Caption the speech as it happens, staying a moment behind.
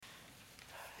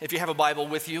If you have a Bible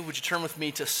with you, would you turn with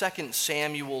me to 2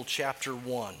 Samuel chapter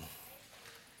 1?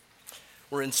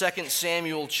 We're in 2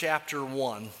 Samuel chapter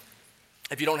 1.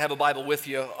 If you don't have a Bible with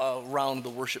you around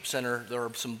the worship center, there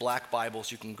are some black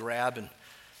Bibles you can grab and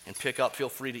pick up. Feel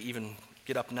free to even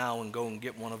get up now and go and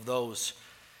get one of those.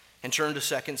 And turn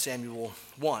to 2 Samuel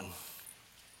 1.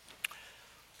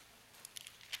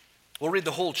 We'll read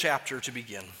the whole chapter to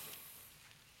begin.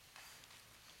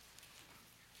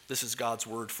 This is God's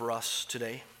word for us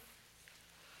today.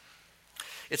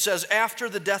 It says, after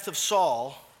the death of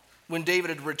Saul, when David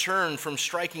had returned from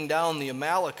striking down the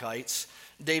Amalekites,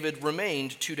 David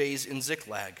remained 2 days in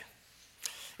Ziklag.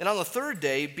 And on the third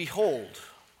day, behold,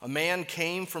 a man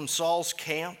came from Saul's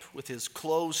camp with his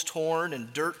clothes torn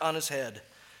and dirt on his head.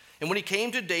 And when he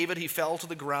came to David, he fell to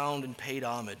the ground and paid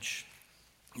homage.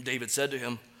 David said to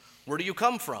him, where do you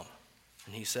come from?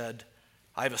 And he said,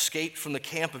 I have escaped from the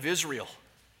camp of Israel.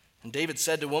 And David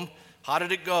said to him, how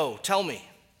did it go? Tell me.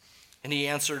 And he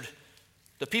answered,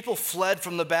 the people fled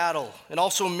from the battle, and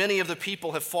also many of the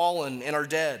people have fallen and are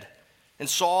dead. And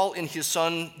Saul and his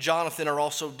son Jonathan are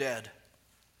also dead.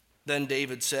 Then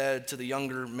David said to the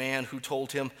younger man who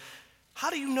told him, how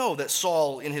do you know that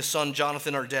Saul and his son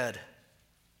Jonathan are dead?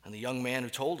 And the young man who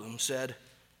told him said,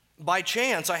 by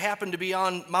chance I happened to be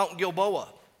on Mount Gilboa,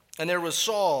 and there was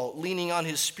Saul leaning on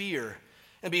his spear.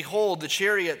 And behold, the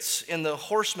chariots and the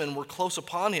horsemen were close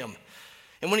upon him.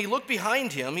 And when he looked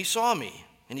behind him, he saw me,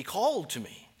 and he called to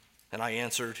me. And I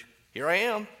answered, here I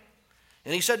am.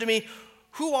 And he said to me,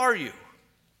 who are you?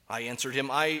 I answered him,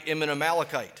 I am an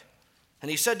Amalekite. And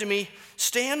he said to me,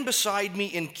 stand beside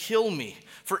me and kill me,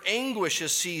 for anguish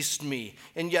has seized me,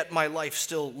 and yet my life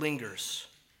still lingers.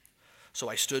 So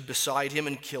I stood beside him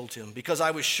and killed him, because I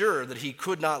was sure that he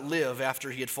could not live after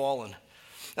he had fallen.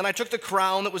 And I took the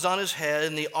crown that was on his head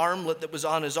and the armlet that was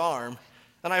on his arm,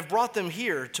 and I have brought them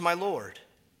here to my Lord.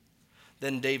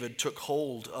 Then David took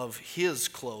hold of his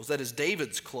clothes, that is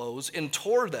David's clothes, and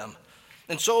tore them,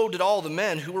 and so did all the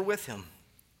men who were with him.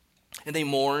 And they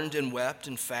mourned and wept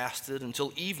and fasted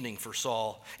until evening for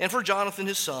Saul, and for Jonathan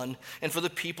his son, and for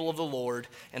the people of the Lord,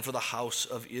 and for the house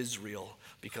of Israel,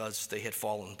 because they had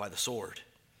fallen by the sword.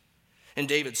 And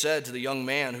David said to the young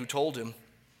man who told him,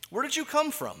 where did you come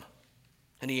from?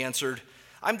 And he answered,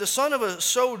 I'm the son of a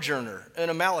sojourner, an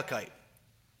Amalekite.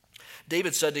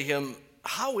 David said to him,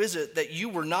 how is it that you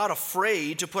were not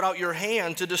afraid to put out your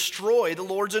hand to destroy the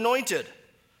Lord's anointed?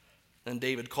 Then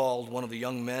David called one of the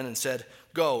young men and said,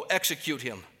 go, execute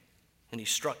him. And he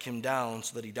struck him down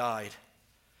so that he died.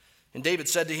 And David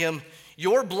said to him,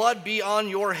 your blood be on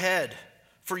your head,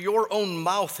 for your own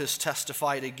mouth has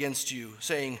testified against you,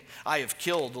 saying, I have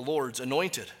killed the Lord's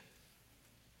anointed.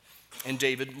 And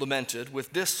David lamented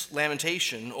with this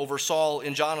lamentation over Saul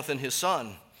and Jonathan his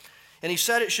son. And he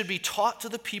said it should be taught to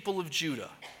the people of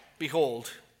Judah.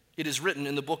 Behold, it is written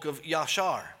in the book of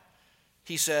Yashar.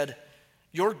 He said,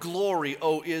 your glory,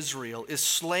 O Israel, is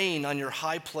slain on your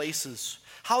high places.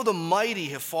 How the mighty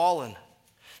have fallen.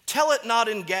 Tell it not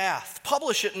in Gath.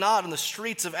 Publish it not in the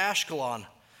streets of Ashkelon.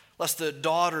 Lest the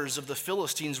daughters of the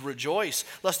Philistines rejoice.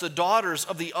 Lest the daughters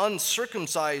of the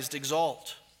uncircumcised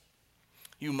exult.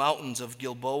 You mountains of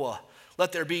Gilboa,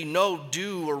 let there be no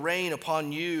dew or rain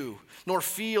upon you, nor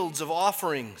fields of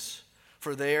offerings.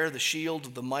 For there the shield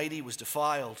of the mighty was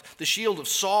defiled, the shield of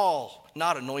Saul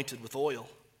not anointed with oil.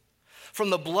 From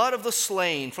the blood of the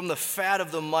slain, from the fat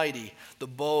of the mighty, the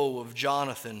bow of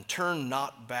Jonathan turned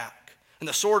not back, and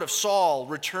the sword of Saul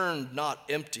returned not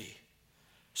empty.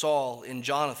 Saul and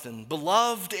Jonathan,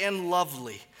 beloved and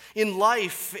lovely, in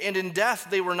life and in death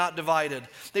they were not divided.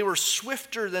 They were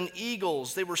swifter than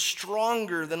eagles. They were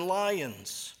stronger than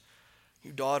lions.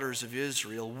 You daughters of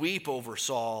Israel, weep over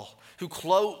Saul, who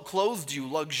clothed you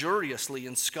luxuriously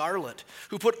in scarlet,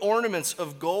 who put ornaments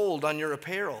of gold on your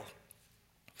apparel.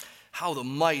 How the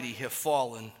mighty have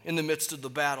fallen in the midst of the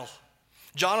battle.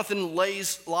 Jonathan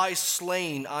lies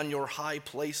slain on your high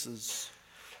places.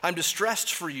 I'm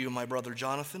distressed for you, my brother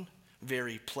Jonathan.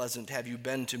 Very pleasant have you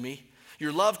been to me.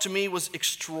 Your love to me was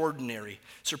extraordinary,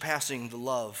 surpassing the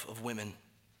love of women.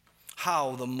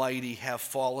 How the mighty have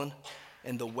fallen,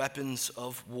 and the weapons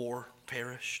of war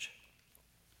perished.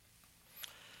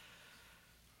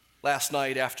 Last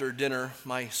night after dinner,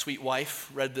 my sweet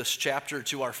wife read this chapter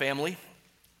to our family.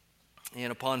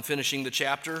 And upon finishing the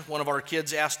chapter, one of our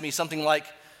kids asked me something like,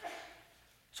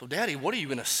 so Daddy, what are you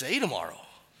going to say tomorrow?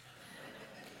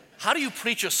 How do you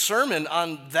preach a sermon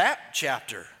on that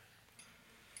chapter?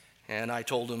 And I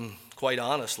told him, quite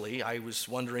honestly, I was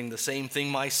wondering the same thing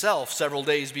myself several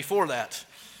days before that.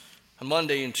 On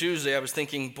Monday and Tuesday, I was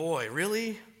thinking, boy,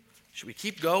 really? Should we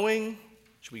keep going?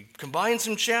 Should we combine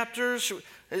some chapters?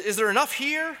 Is there enough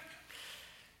here?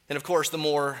 And of course, the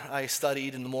more I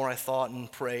studied and the more I thought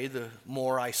and prayed, the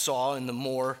more I saw and the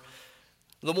more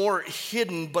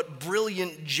hidden but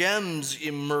brilliant gems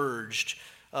emerged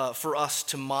for us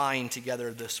to mine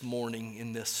together this morning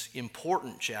in this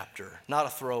important chapter. Not a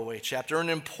throwaway chapter, an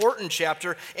important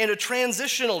chapter and a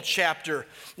transitional chapter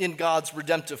in God's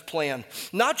redemptive plan.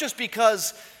 Not just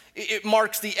because it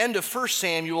marks the end of 1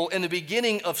 Samuel and the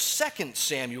beginning of 2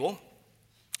 Samuel.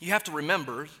 You have to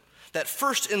remember that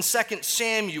 1 and 2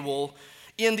 Samuel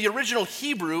in the original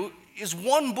Hebrew is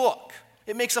one book.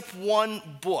 It makes up one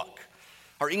book.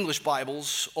 Our English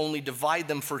Bibles only divide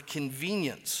them for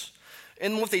convenience.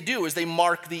 And what they do is they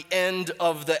mark the end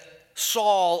of the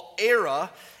Saul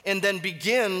era and then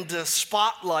begin to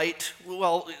spotlight,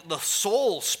 the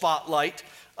sole spotlight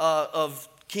of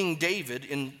King David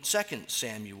in 2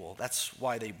 Samuel. That's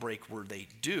why they break where they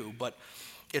do, but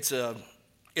it's a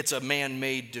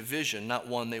man-made division, not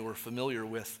one they were familiar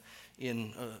with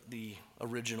in the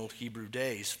original Hebrew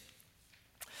days.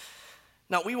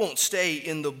 Now, we won't stay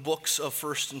in the books of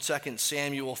 1 and 2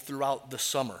 Samuel throughout the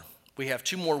summer. We have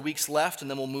 2 more weeks left, and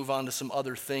then we'll move on to some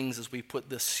other things as we put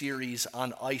this series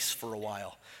on ice for a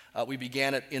while. We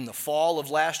began it in the fall of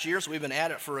last year, so we've been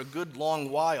at it for a good long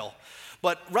while.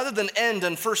 But rather than end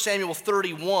in 1 Samuel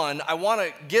 31, I want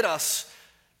to get us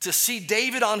to see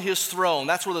David on his throne.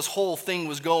 That's where this whole thing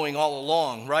was going all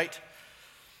along, right?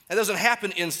 It doesn't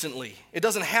happen instantly. It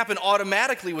doesn't happen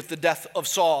automatically with the death of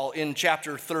Saul in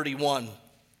chapter 31.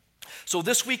 So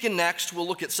this week and next, we'll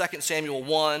look at 2 Samuel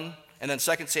 1 and then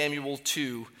 2 Samuel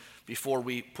 2 before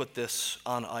we put this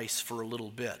on ice for a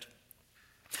little bit.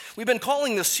 We've been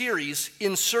calling this series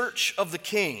In Search of the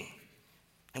King.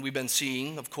 And we've been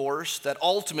seeing, of course, that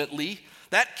ultimately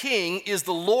that king is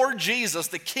the Lord Jesus,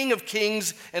 the King of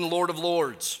Kings and Lord of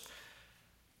Lords.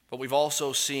 But we've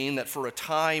also seen that for a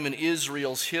time in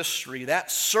Israel's history, that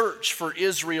search for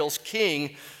Israel's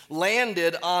king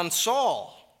landed on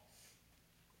Saul.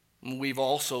 And we've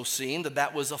also seen that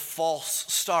that was a false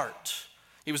start.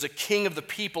 He was a king of the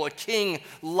people, a king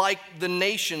like the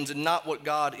nations and not what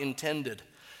God intended.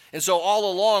 And so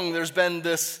all along there's been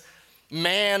this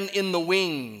man in the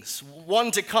wings,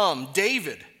 one to come,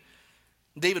 David.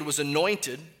 David was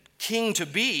anointed king to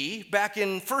be back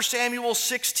in 1 Samuel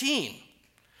 16.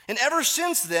 And ever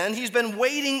since then, he's been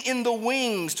waiting in the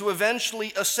wings to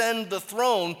eventually ascend the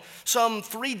throne some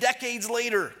 3 decades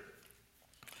later.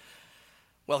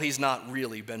 Well, he's not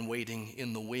really been waiting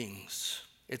in the wings.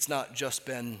 It's not just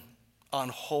been on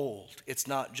hold. It's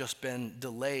not just been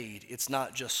delayed. It's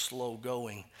not just slow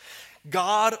going.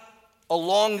 God,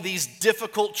 along these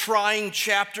difficult, trying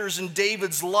chapters in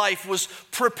David's life, was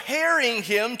preparing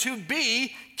him to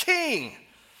be king.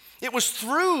 It was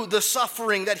through the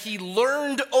suffering that he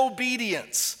learned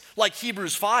obedience, like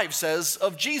Hebrews 5 says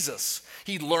of Jesus.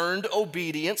 He learned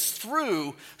obedience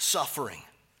through suffering,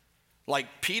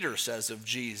 like Peter says of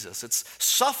Jesus. It's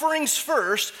sufferings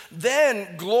first,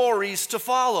 then glories to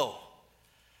follow.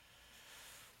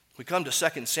 We come to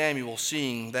 2 Samuel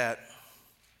seeing that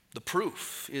the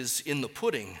proof is in the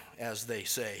pudding, as they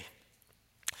say.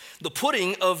 The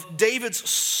pudding of David's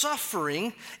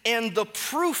suffering and the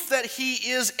proof that he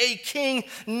is a king,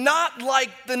 not like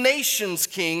the nation's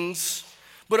kings,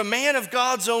 but a man of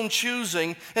God's own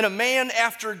choosing and a man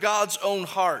after God's own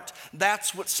heart.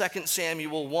 That's what 2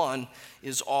 Samuel 1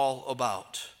 is all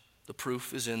about. The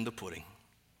proof is in the pudding.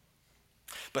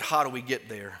 But how do we get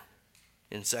there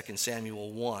in 2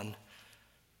 Samuel 1?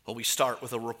 Well, we start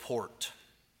with a report.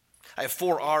 I have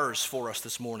 4 R's for us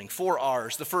this morning. 4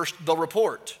 R's. The first, the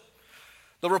report.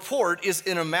 The report is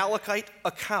an Amalekite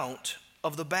account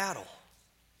of the battle.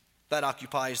 That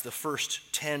occupies the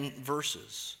first 10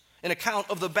 verses. An account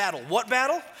of the battle. What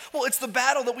battle? Well, it's the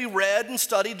battle that we read and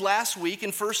studied last week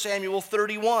in 1 Samuel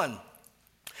 31.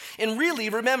 And really,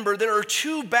 remember, there are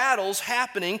 2 battles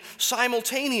happening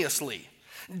simultaneously.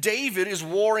 David is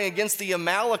warring against the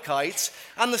Amalekites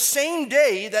on the same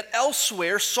day that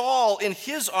elsewhere Saul and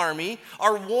his army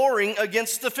are warring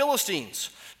against the Philistines.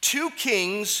 2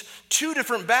 kings, 2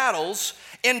 different battles,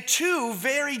 and 2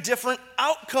 very different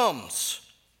outcomes.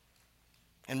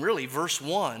 And really, verse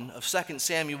 1 of 2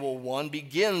 Samuel 1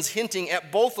 begins hinting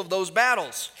at both of those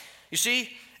battles. You see,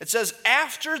 it says,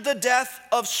 after the death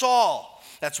of Saul.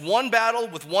 That's 1 battle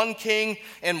with 1 king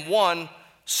and 1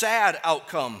 sad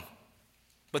outcome.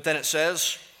 But then it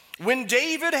says, when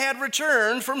David had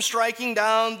returned from striking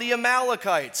down the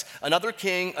Amalekites. Another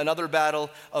king, another battle,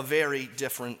 a very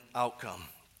different outcome.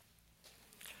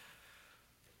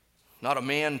 Not a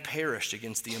man perished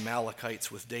against the Amalekites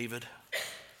with David,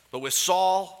 but with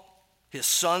Saul, His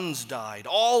sons died.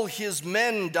 All his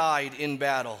men died in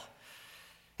battle.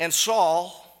 And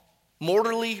Saul,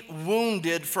 mortally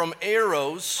wounded from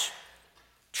arrows,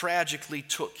 tragically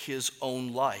took his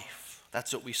own life.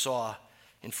 That's what we saw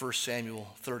in 1 Samuel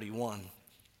 31.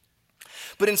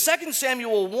 But in 2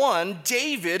 Samuel 1,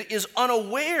 David is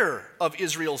unaware of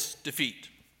Israel's defeat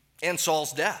and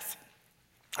Saul's death.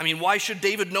 I mean, why should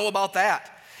David know about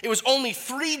that? It was only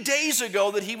 3 days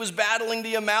ago that he was battling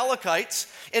the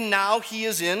Amalekites, and now he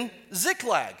is in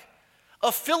Ziklag,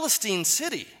 a Philistine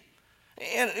city,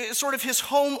 and it's sort of his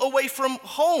home away from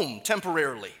home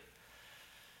temporarily.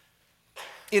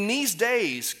 In these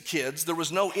days, kids, there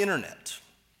was no internet.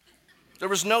 There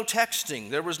was no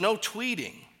texting. There was no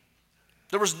tweeting.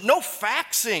 There was no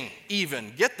faxing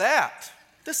even. Get that.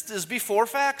 This is before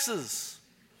faxes.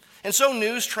 And so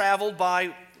news traveled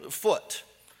by foot.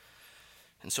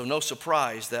 And so no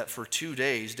surprise that for 2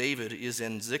 days David is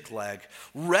in Ziklag,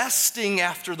 resting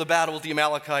after the battle with the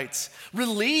Amalekites,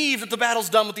 relieved that the battle's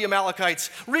done with the Amalekites,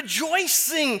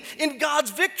 rejoicing in God's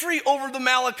victory over the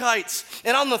Amalekites.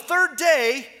 And on the third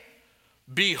day,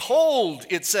 behold,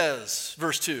 it says,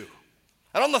 verse 2.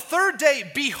 And on the third day,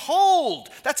 behold,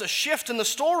 that's a shift in the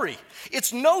story.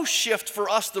 It's no shift for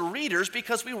us, the readers,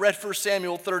 because we read 1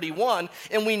 Samuel 31,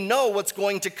 and we know what's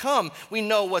going to come. We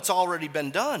know what's already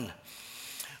been done.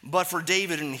 But for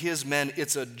David and his men,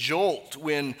 it's a jolt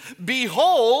when,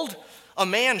 behold, a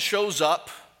man shows up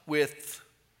with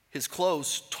his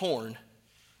clothes torn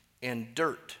and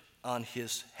dirt on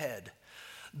his head.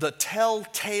 The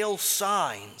telltale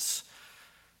signs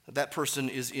that person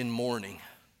is in mourning.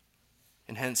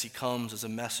 And hence he comes as a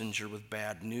messenger with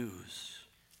bad news.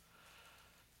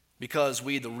 Because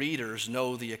we, the readers,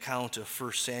 know the account of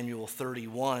 1 Samuel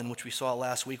 31, which we saw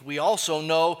last week, we also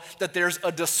know that there's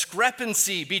a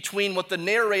discrepancy between what the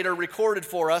narrator recorded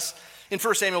for us in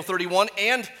 1 Samuel 31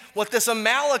 and what this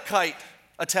Amalekite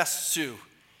attests to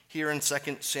here in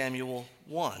 2 Samuel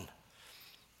 1.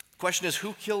 The question is,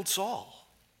 who killed Saul?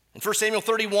 In 1 Samuel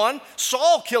 31,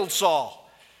 Saul killed Saul.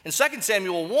 In 2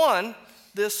 Samuel 1,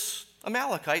 this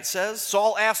Amalekite says,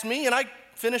 Saul asked me and I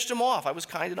finished him off. I was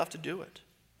kind enough to do it.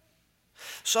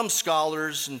 Some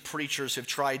scholars and preachers have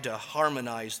tried to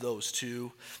harmonize those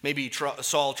two. Maybe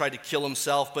Saul tried to kill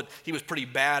himself, but he was pretty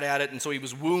bad at it, and so he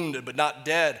was wounded but not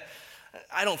dead.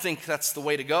 I don't think that's the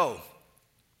way to go.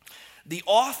 The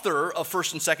author of 1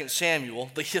 and 2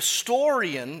 Samuel, the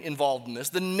historian involved in this,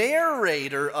 the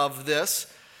narrator of this,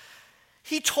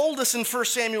 he told us in 1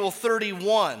 Samuel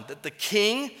 31 that the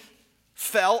king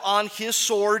fell on his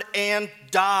sword and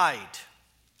died.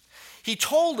 He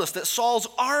told us that Saul's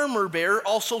armor bearer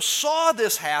also saw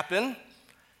this happen,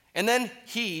 and then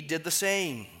he did the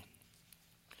same.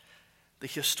 The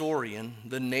historian,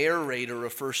 the narrator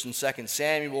of 1 and 2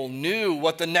 Samuel, knew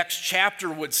what the next chapter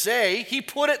would say. He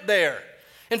put it there.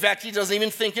 In fact, he doesn't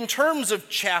even think in terms of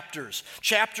chapters.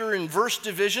 Chapter and verse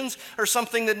divisions are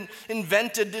something that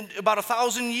invented about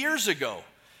 1,000 years ago.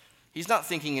 He's not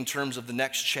thinking in terms of the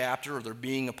next chapter or there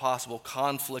being a possible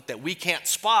conflict that we can't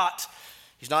spot.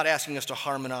 He's not asking us to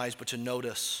harmonize, but to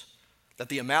notice that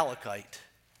the Amalekite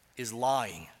is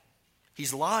lying.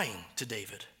 He's lying to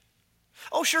David.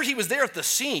 Oh, sure, he was there at the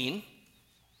scene.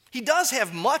 He does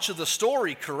have much of the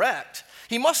story correct.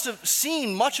 He must have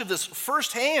seen much of this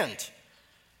firsthand.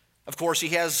 Of course, he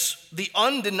has the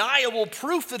undeniable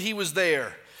proof that he was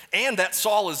there and that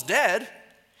Saul is dead.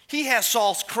 He has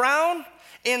Saul's crown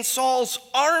and Saul's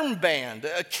armband,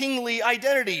 a kingly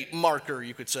identity marker,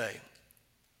 you could say.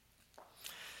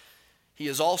 He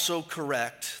is also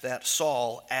correct that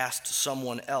Saul asked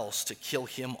someone else to kill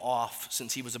him off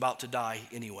since he was about to die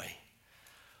anyway.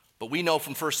 But we know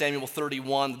from 1 Samuel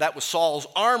 31 that was Saul's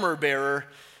armor bearer,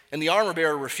 and the armor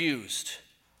bearer refused.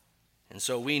 And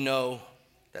so we know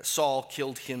that Saul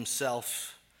killed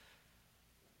himself.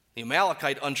 The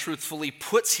Amalekite untruthfully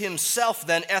puts himself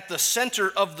then at the center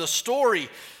of the story.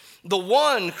 The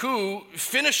one who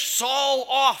finished Saul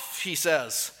off, he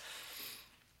says.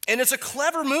 And it's a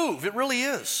clever move, it really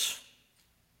is.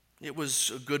 It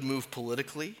was a good move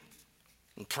politically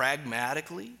and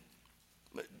pragmatically,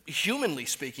 humanly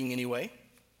speaking anyway.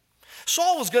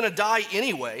 Saul was going to die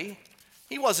anyway.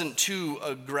 He wasn't too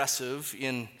aggressive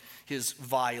in his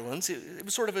violence. It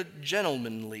was sort of a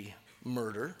gentlemanly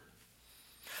murder.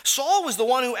 Saul was the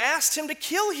one who asked him to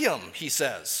kill him, he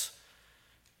says.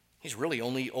 He's really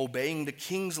only obeying the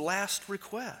king's last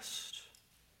request.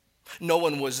 No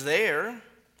one was there,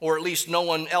 or at least no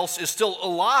one else is still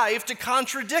alive to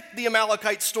contradict the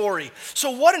Amalekite story.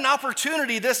 So what an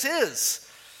opportunity this is.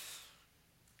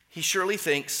 He surely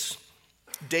thinks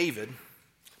David,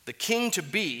 the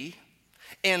king-to-be,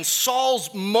 and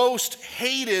Saul's most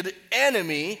hated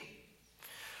enemy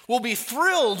will be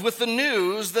thrilled with the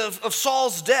news of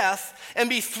Saul's death and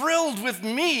be thrilled with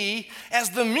me as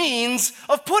the means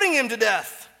of putting him to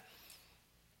death.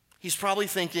 He's probably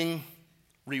thinking,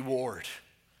 reward.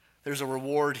 There's a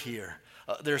reward here.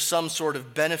 There's some sort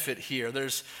of benefit here.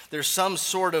 There's some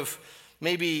sort of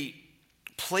maybe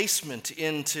placement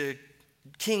into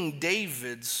King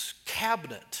David's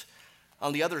cabinet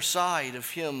on the other side of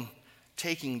him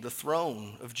taking the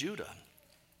throne of Judah.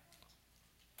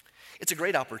 It's a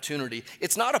great opportunity.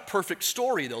 It's not a perfect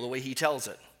story, though, the way he tells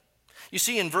it. You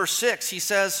see, in verse 6, he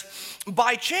says,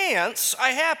 by chance,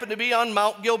 I happened to be on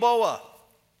Mount Gilboa.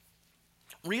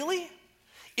 Really?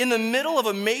 In the middle of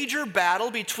a major battle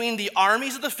between the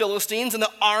armies of the Philistines and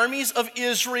the armies of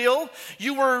Israel,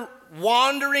 you were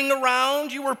wandering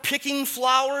around, you were picking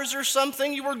flowers or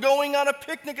something, you were going on a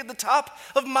picnic at the top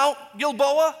of Mount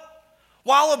Gilboa?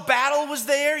 While a battle was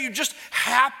there, you just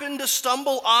happened to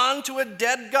stumble onto a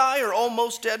dead guy or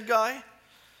almost dead guy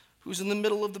who's in the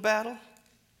middle of the battle?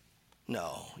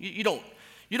 No, you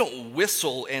don't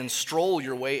whistle and stroll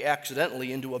your way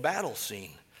accidentally into a battle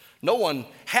scene. No one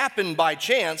happened by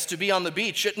chance to be on the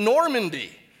beach at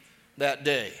Normandy that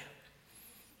day.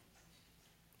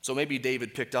 So maybe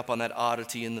David picked up on that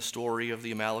oddity in the story of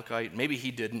the Amalekite. Maybe he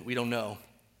didn't. We don't know.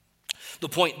 The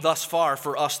point thus far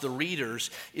for us, the readers,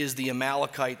 is the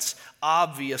Amalekite's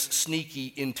obvious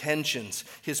sneaky intentions,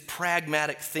 his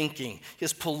pragmatic thinking,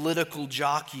 his political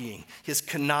jockeying, his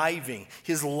conniving,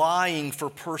 his lying for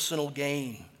personal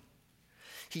gain.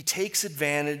 He takes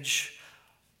advantage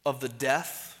of the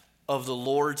death of the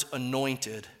Lord's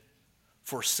anointed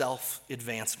for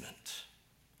self-advancement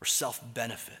or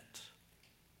self-benefit.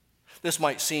 This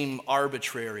might seem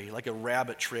arbitrary, like a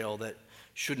rabbit trail that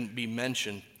shouldn't be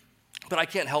mentioned, but I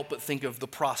can't help but think of the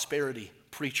prosperity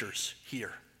preachers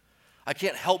here. I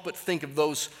can't help but think of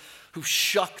those who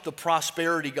shuck the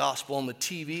prosperity gospel on the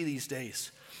TV these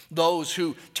days, those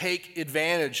who take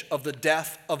advantage of the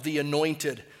death of the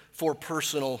anointed for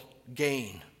personal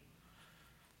gain.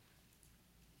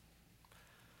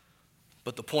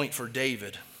 But the point for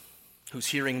David, who's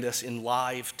hearing this in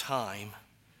live time,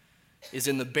 is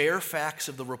in the bare facts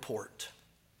of the report.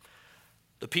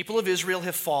 The people of Israel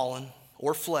have fallen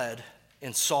or fled,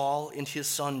 and Saul and his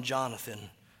son Jonathan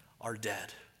are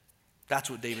dead. That's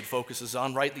what David focuses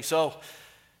on, rightly so.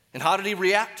 And how did he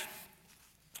react?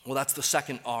 Well, that's the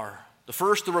second R. The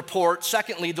first, the report.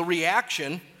 Secondly, the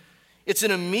reaction. It's an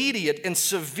immediate and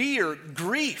severe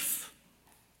grief.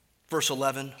 Verse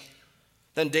 11,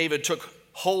 then David took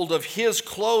hold of his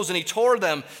clothes and he tore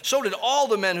them. So did all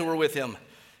the men who were with him.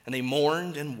 And they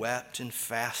mourned and wept and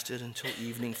fasted until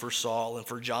evening for Saul and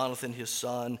for Jonathan his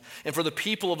son and for the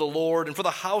people of the Lord and for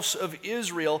the house of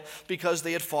Israel because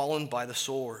they had fallen by the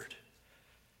sword.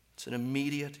 It's an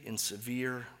immediate and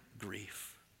severe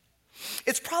grief.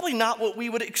 It's probably not what we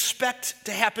would expect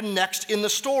to happen next in the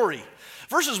story.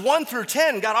 Verses 1 through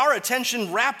 10 got our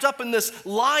attention wrapped up in this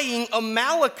lying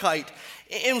Amalekite.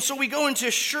 And so we go into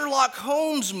Sherlock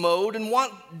Holmes mode and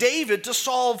want David to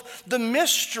solve the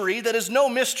mystery that is no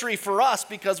mystery for us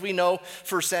because we know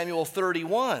 1 Samuel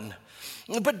 31.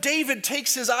 But David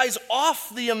takes his eyes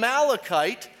off the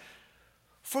Amalekite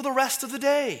for the rest of the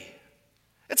day.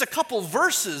 It's a couple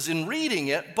verses in reading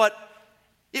it, but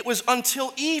it was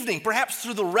until evening, perhaps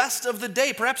through the rest of the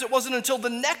day. Perhaps it wasn't until the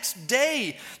next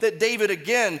day that David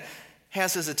again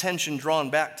has his attention drawn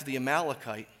back to the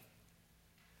Amalekite.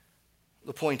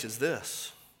 The point is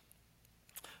this: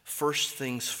 first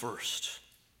things first.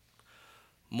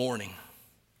 Mourning,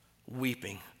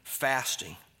 weeping,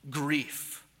 fasting,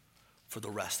 grief for the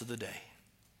rest of the day.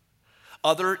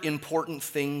 Other important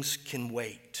things can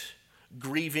wait.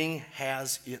 Grieving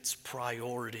has its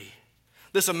priority.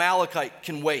 This Amalekite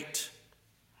can wait.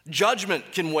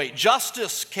 Judgment can wait.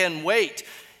 Justice can wait.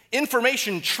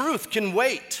 Information, truth can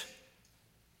wait.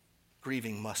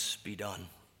 Grieving must be done.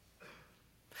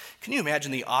 Can you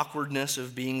imagine the awkwardness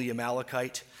of being the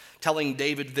Amalekite, telling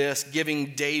David this,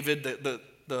 giving David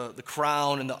the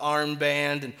crown and the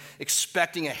armband and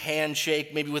expecting a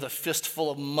handshake, maybe with a fistful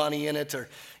of money in it, or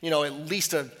at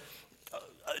least an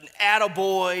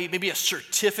attaboy, maybe a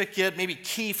certificate, maybe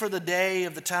key for the day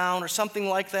of the town or something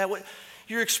like that.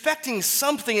 You're expecting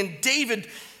something, and David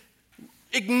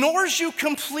ignores you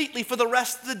completely for the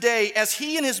rest of the day as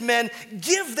he and his men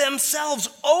give themselves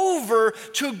over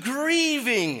to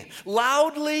grieving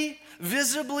loudly,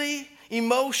 visibly,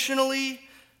 emotionally,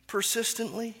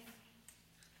 persistently.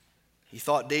 He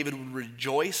thought David would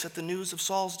rejoice at the news of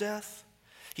Saul's death.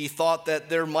 He thought that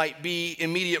there might be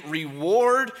immediate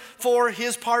reward for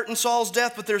his part in Saul's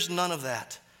death, but there's none of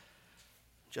that.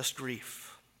 Just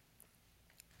grief.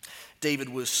 David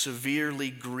was severely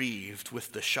grieved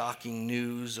with the shocking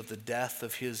news of the death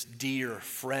of his dear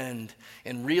friend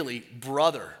and really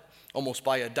brother, almost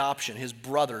by adoption, his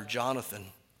brother Jonathan.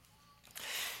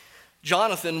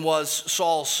 Jonathan was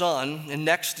Saul's son and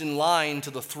next in line to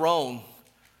the throne.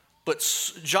 But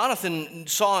Jonathan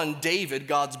saw in David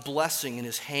God's blessing in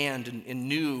his hand and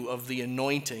knew of the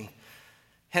anointing.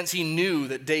 Hence he knew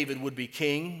that David would be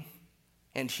king,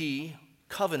 and he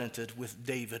covenanted with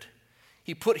David.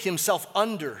 He put himself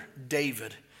under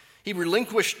David. He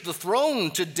relinquished the throne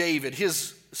to David,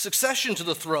 his succession to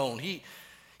the throne.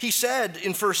 He said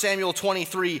in 1 Samuel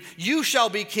 23, "You shall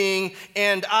be king,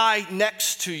 and I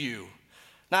next to you."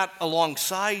 Not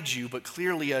alongside you, but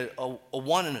clearly a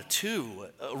one and a two,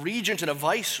 a regent and a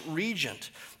vice regent.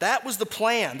 That was the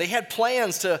plan. They had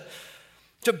plans to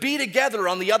be together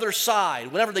on the other side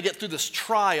whenever they get through this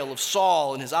trial of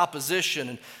Saul and his opposition.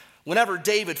 And whenever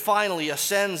David finally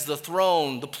ascends the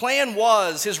throne, the plan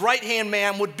was his right-hand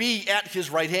man would be at his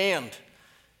right hand.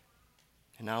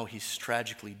 And now he's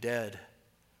tragically dead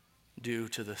due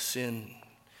to the sin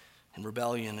and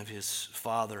rebellion of his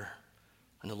father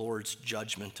and the Lord's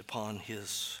judgment upon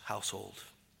his household.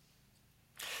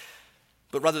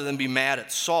 But rather than be mad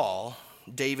at Saul,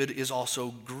 David is also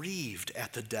grieved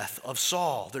at the death of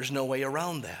Saul. There's no way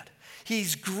around that.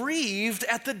 He's grieved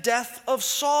at the death of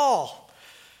Saul.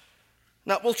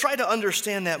 Now, we'll try to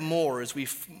understand that more as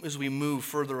we move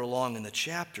further along in the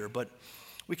chapter, but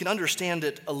we can understand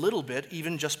it a little bit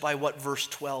even just by what verse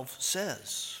 12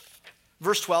 says.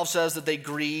 Verse 12 says that they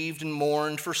grieved and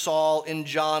mourned for Saul and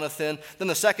Jonathan. Then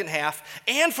the second half,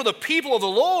 and for the people of the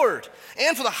Lord,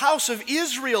 and for the house of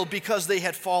Israel, because they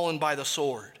had fallen by the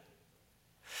sword.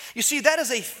 You see, that is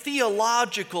a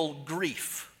theological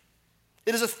grief.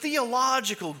 It is a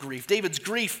theological grief. David's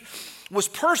grief was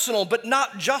personal, but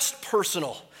not just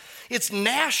personal. It's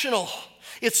national.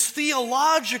 It's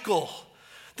theological.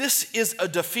 This is a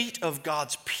defeat of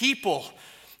God's people,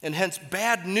 and hence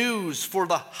bad news for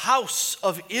the house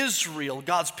of Israel,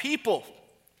 God's people.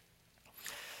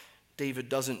 David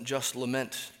doesn't just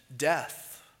lament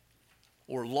death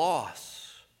or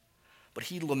loss, but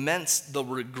he laments the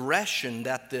regression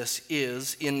that this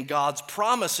is in God's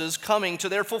promises coming to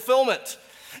their fulfillment.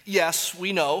 Yes,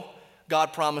 we know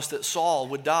God promised that Saul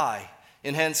would die,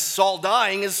 and hence Saul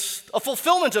dying is a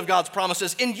fulfillment of God's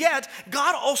promises. And yet,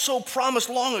 God also promised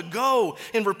long ago,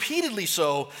 and repeatedly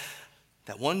so,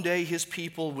 that one day his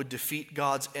people would defeat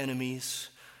God's enemies.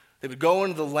 They would go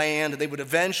into the land, and they would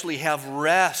eventually have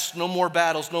rest. No more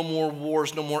battles, no more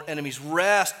wars, no more enemies.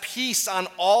 Rest, peace on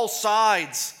all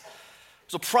sides.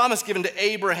 It was a promise given to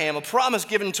Abraham, a promise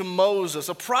given to Moses,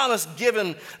 a promise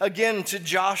given again to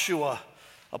Joshua,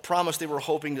 a promise they were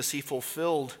hoping to see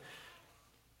fulfilled.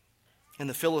 And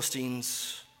the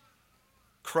Philistines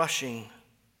crushing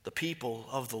the people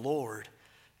of the Lord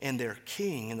and their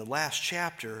king in the last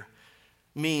chapter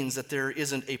means that there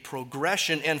isn't a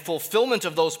progression and fulfillment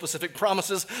of those specific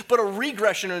promises, but a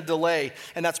regression and a delay.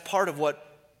 And that's part of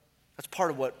what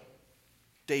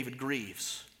David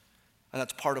grieves. And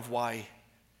that's part of why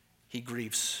he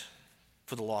grieves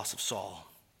for the loss of Saul.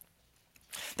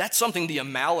 That's something the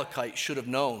Amalekite should have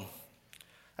known.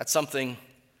 That's something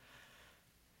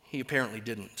he apparently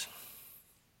didn't.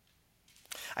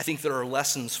 I think there are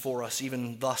lessons for us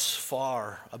even thus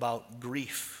far about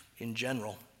grief in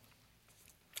general.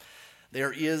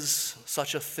 There is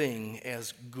such a thing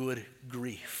as good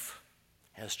grief,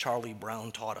 as Charlie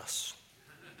Brown taught us.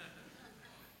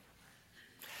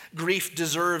 Grief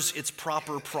deserves its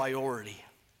proper priority.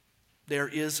 There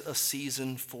is a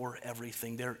season for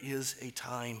everything. There is a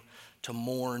time to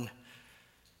mourn.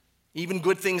 Even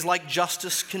good things like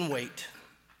justice can wait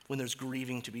when there's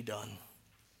grieving to be done.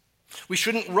 We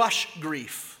shouldn't rush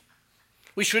grief.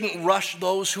 We shouldn't rush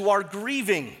those who are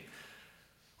grieving.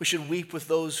 We should weep with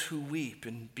those who weep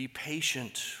and be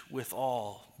patient with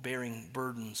all, bearing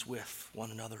burdens with one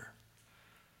another.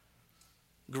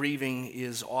 Grieving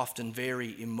is often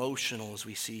very emotional, as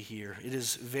we see here. It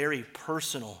is very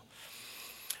personal.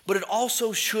 But it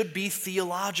also should be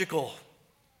theological,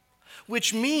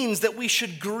 which means that we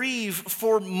should grieve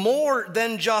for more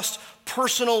than just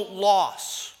personal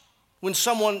loss. When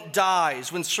someone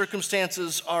dies, when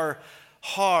circumstances are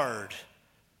hard,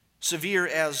 severe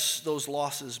as those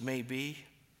losses may be,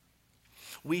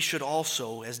 we should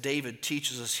also, as David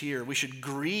teaches us here, we should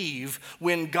grieve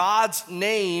when God's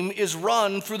name is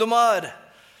run through the mud.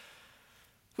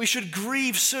 We should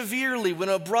grieve severely when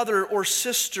a brother or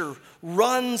sister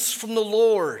runs from the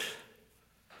Lord,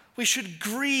 We should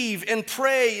grieve and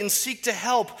pray and seek to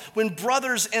help when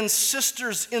brothers and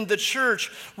sisters in the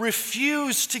church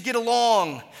refuse to get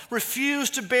along, refuse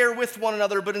to bear with one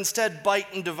another, but instead bite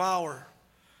and devour.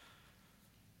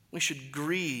 We should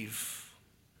grieve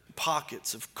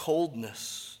pockets of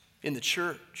coldness in the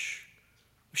church.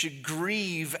 We should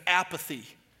grieve apathy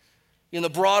in the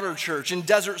broader church, in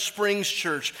Desert Springs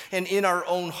Church, and in our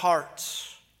own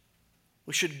hearts.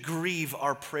 We should grieve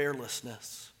our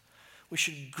prayerlessness. We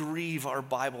should grieve our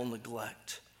Bible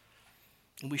neglect.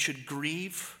 And we should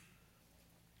grieve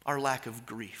our lack of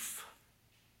grief.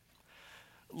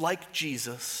 Like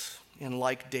Jesus and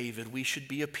like David, we should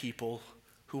be a people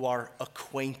who are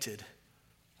acquainted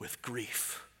with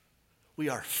grief. We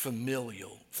are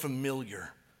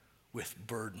familiar with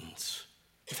burdens,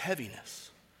 with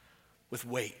heaviness, with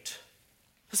weight.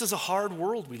 This is a hard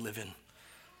world we live in.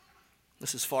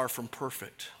 This is far from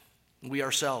perfect. We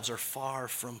ourselves are far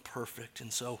from perfect,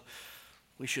 and so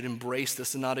we should embrace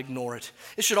this and not ignore it.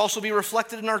 It should also be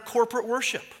reflected in our corporate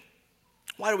worship.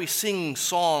 Why do we sing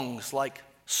songs like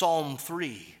Psalm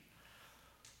 3?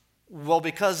 Well,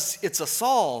 because it's a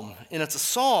psalm and it's a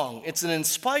song. It's an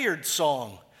inspired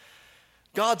song.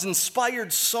 God's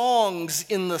inspired songs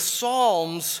in the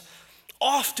Psalms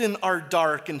often are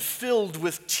dark and filled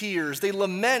with tears. They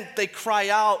lament, they cry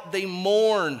out, they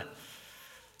mourn.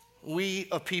 We,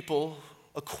 a people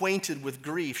acquainted with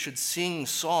grief, should sing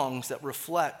songs that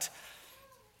reflect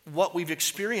what we've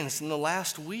experienced in the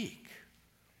last week.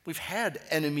 We've had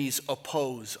enemies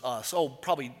oppose us. Oh,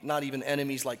 probably not even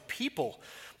enemies like people,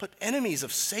 but enemies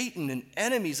of Satan and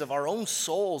enemies of our own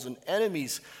souls and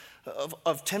enemies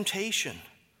of temptation.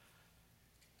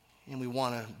 And we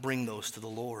want to bring those to the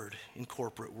Lord in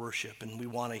corporate worship. And we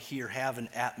want to have an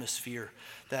atmosphere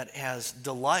that has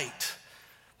delight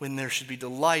when there should be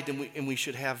delight, and we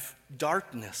should have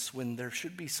darkness when there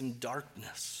should be some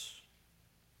darkness.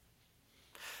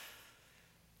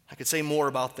 I could say more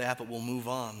about that, but we'll move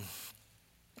on.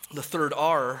 The third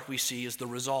R we see is the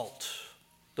result.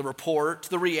 The report,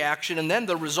 the reaction, and then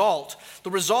the result.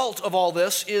 The result of all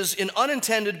this is an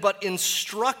unintended but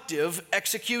instructive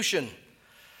execution.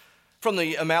 From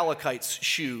the Amalekites'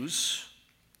 shoes,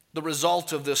 the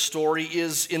result of this story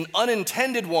is an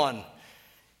unintended one.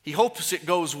 He hopes it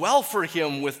goes well for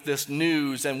him with this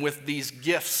news and with these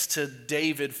gifts to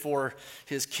David for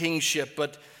his kingship,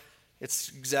 but it's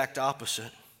the exact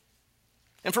opposite.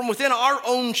 And from within our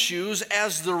own shoes,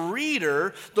 as the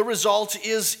reader, the result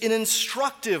is an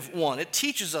instructive one. It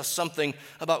teaches us something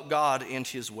about God and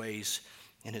his ways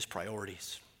and his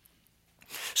priorities.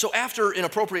 So after an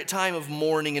appropriate time of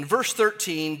mourning, in verse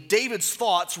 13, David's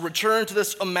thoughts return to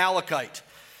this Amalekite.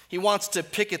 He wants to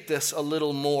pick at this a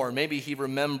little more. Maybe he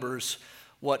remembers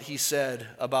what he said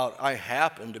about, I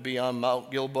happened to be on Mount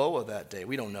Gilboa that day.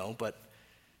 We don't know, but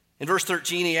in verse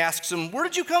 13 he asks him, where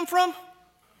did you come from?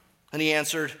 And he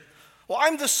answered, well,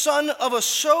 I'm the son of a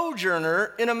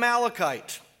sojourner in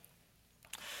Amalekite.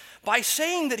 By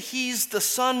saying that he's the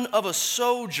son of a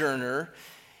sojourner,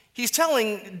 he's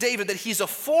telling David that he's a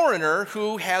foreigner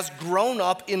who has grown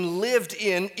up and lived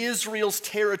in Israel's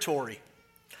territory.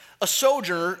 A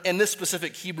sojourner, and this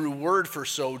specific Hebrew word for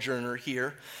sojourner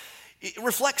here, it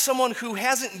reflects someone who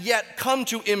hasn't yet come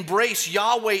to embrace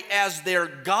Yahweh as their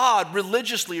God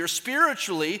religiously or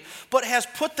spiritually, but has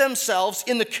put themselves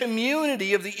in the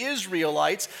community of the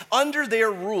Israelites under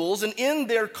their rules and in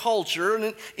their culture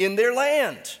and in their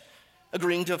land,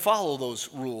 agreeing to follow those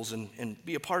rules and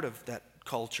be a part of that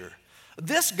culture.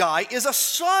 This guy is a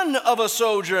son of a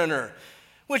sojourner,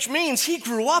 which means he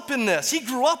grew up in this. He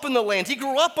grew up in the land. He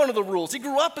grew up under the rules. He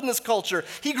grew up in this culture.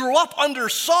 He grew up under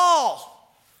Saul.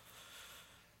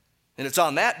 And it's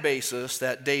on that basis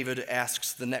that David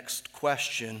asks the next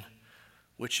question,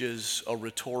 which is a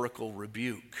rhetorical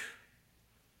rebuke.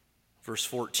 Verse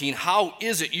 14, how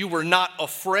is it you were not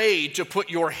afraid to put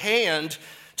your hand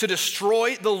to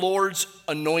destroy the Lord's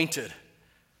anointed?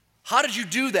 How did you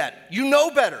do that? You know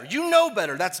better. You know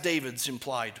better. That's David's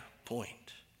implied point.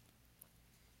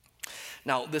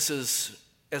 Now, this is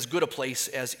as good a place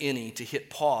as any to hit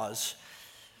pause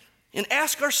and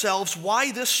ask ourselves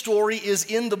why this story is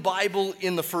in the Bible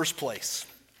in the first place.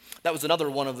 That was another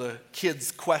one of the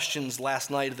kids' questions last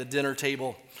night at the dinner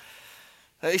table.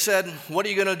 They said, what are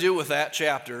you going to do with that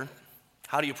chapter?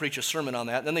 How do you preach a sermon on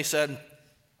that? And then they said,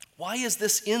 why is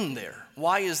this in there?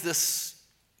 Why is this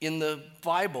in the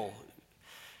Bible?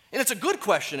 And it's a good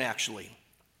question, actually,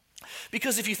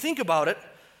 because if you think about it,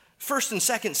 1st and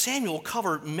 2nd Samuel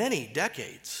cover many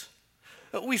decades.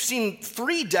 We've seen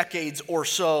 3 decades or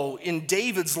so in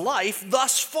David's life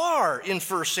thus far in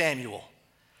 1 Samuel.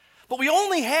 But we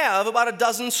only have about a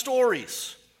dozen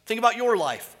stories. Think about your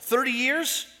life. 30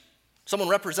 years, someone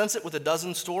represents it with a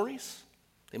dozen stories.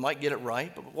 They might get it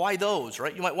right, but why those,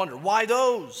 right? You might wonder, why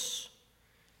those?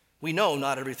 We know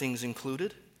not everything's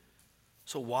included.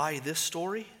 So why this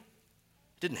story? It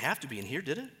didn't have to be in here,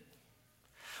 did it?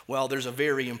 Well, there's a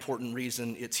very important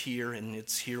reason it's here, and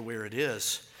it's here where it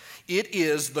is. It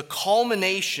is the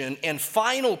culmination and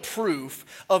final proof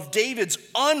of David's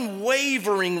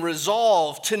unwavering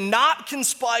resolve to not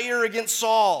conspire against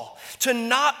Saul, to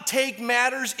not take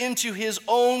matters into his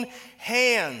own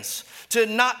hands, to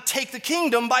not take the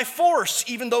kingdom by force,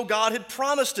 even though God had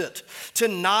promised it, to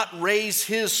not raise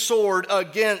his sword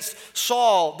against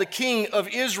Saul, the king of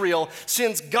Israel,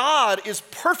 since God is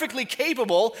perfectly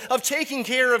capable of taking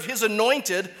care of his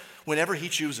anointed whenever he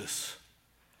chooses,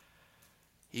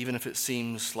 even if it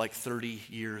seems like 30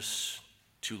 years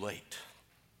too late.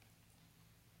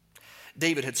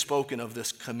 David had spoken of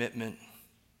this commitment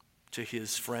to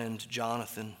his friend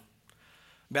Jonathan.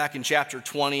 Back in chapter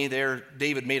 20, there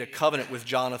David made a covenant with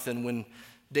Jonathan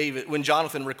when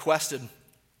Jonathan requested,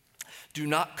 "Do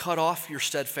not cut off your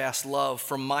steadfast love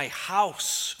from my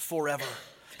house forever."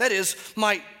 That is,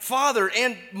 my father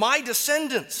and my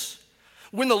descendants.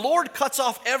 When the Lord cuts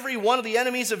off every one of the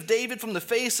enemies of David from the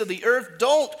face of the earth,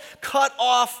 don't cut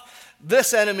off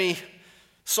this enemy,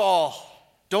 Saul.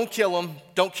 Don't kill him.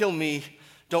 Don't kill me.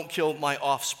 Don't kill my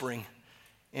offspring.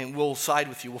 And we'll side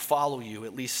with you. We'll follow you,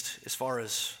 at least as far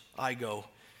as I go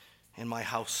and my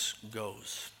house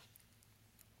goes.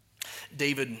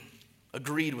 David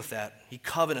agreed with that. He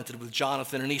covenanted with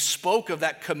Jonathan, and he spoke of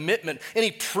that commitment, and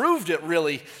he proved it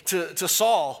really to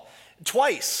Saul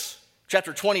twice.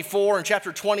 Chapter 24 and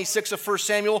chapter 26 of 1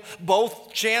 Samuel,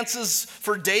 both chances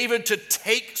for David to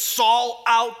take Saul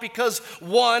out because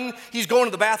one, he's going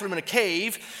to the bathroom in a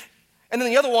cave, and then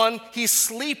the other one, he's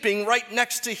sleeping right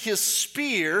next to his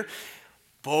spear.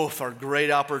 Both are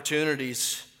great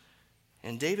opportunities,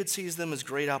 and David sees them as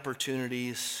great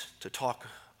opportunities to talk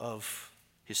of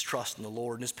his trust in the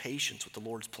Lord and his patience with the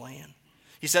Lord's plan.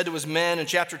 He said to his men in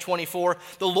chapter 24,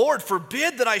 "The Lord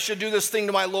forbid that I should do this thing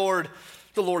to my Lord,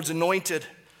 the Lord's anointed,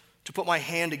 to put my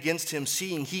hand against him,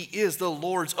 seeing he is the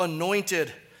Lord's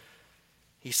anointed."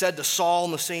 He said to Saul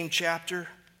in the same chapter,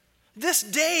 "This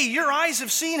day your eyes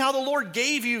have seen how the Lord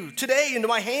gave you today into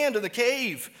my hand in the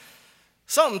cave.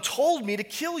 Some told me to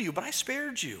kill you, but I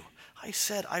spared you. I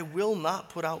said, I will not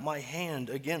put out my hand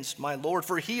against my Lord,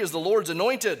 for he is the Lord's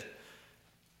anointed."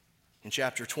 In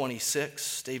chapter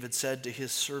 26, David said to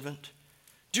his servant,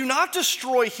 "Do not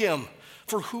destroy him,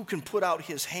 for who can put out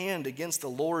his hand against the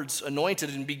Lord's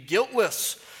anointed and be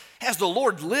guiltless? As the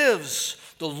Lord lives,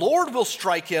 the Lord will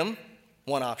strike him,"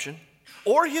 one option,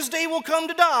 "or his day will come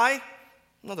to die,"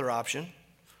 another option,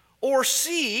 "or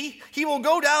C, he will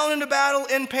go down into battle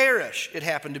and perish." It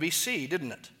happened to be C,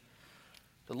 didn't it?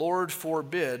 "The Lord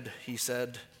forbid," he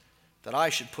said, "that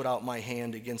I should put out my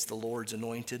hand against the Lord's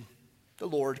anointed. The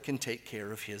Lord can take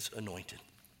care of his anointed."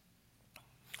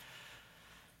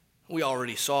 We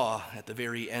already saw at the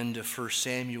very end of 1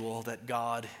 Samuel that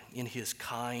God, in his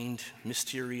kind,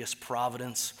 mysterious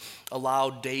providence,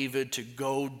 allowed David to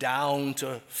go down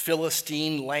to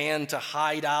Philistine land to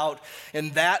hide out,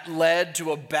 and that led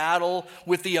to a battle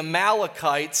with the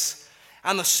Amalekites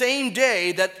on the same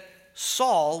day that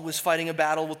Saul was fighting a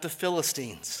battle with the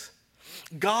Philistines.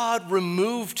 God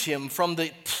removed him from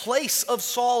the place of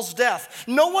Saul's death.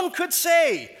 No one could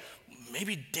say,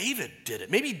 maybe David did it.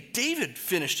 Maybe David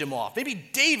finished him off. Maybe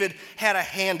David had a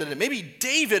hand in it. Maybe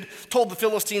David told the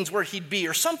Philistines where he'd be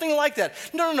or something like that.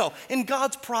 No. In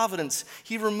God's providence,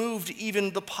 he removed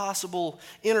even the possible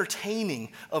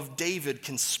entertaining of David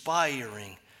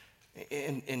conspiring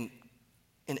and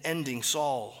ending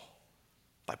Saul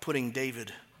by putting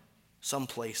David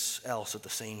someplace else at the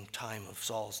same time of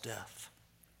Saul's death.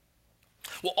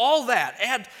 Well, all that,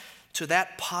 add to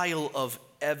that pile of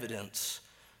evidence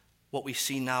what we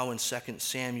see now in 2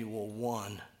 Samuel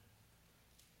 1,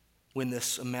 when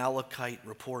this Amalekite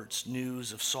reports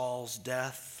news of Saul's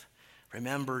death.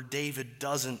 Remember, David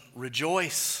doesn't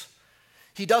rejoice.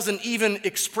 He doesn't even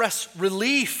express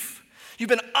relief. You've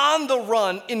been on the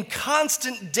run in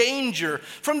constant danger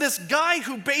from this guy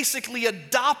who basically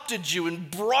adopted you and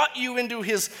brought you into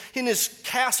his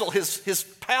castle, his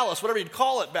palace, whatever you'd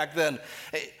call it back then.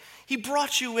 He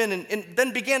brought you in and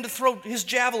then began to throw his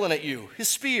javelin at you, his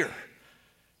spear.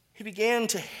 He began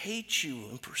to hate you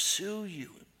and pursue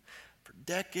you for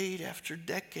decade after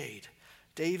decade.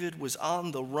 David was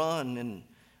on the run and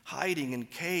hiding in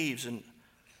caves and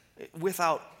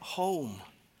without home.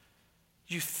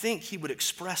 You think he would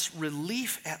express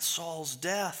relief at Saul's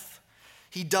death.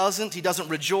 He doesn't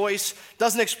rejoice,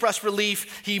 doesn't express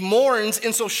relief. He mourns,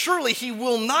 and so surely he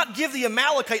will not give the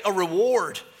Amalekite a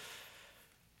reward.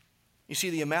 You see,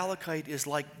 the Amalekite is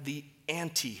like the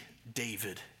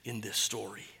anti-David in this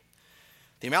story.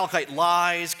 The Amalekite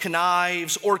lies,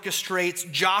 connives, orchestrates,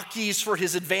 jockeys for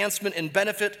his advancement and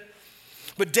benefit.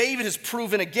 But David has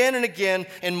proven again and again,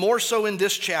 and more so in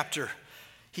this chapter,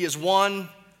 he is one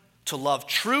to love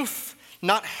truth,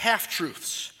 not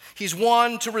half-truths. He's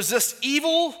one to resist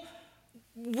evil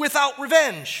without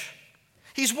revenge.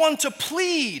 He's one to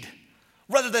plead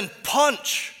rather than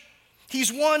punch.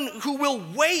 He's one who will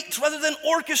wait rather than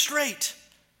orchestrate.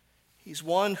 He's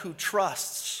one who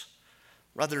trusts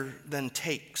rather than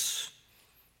takes.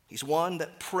 He's one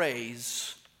that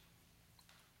prays,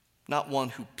 not one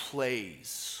who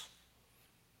plays.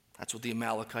 That's what the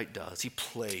Amalekite does. He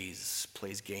plays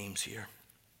games here.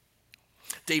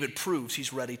 David proves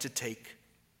he's ready to take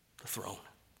the throne.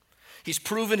 He's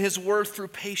proven his worth through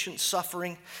patient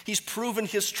suffering. He's proven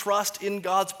his trust in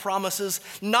God's promises,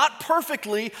 not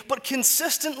perfectly, but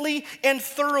consistently and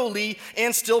thoroughly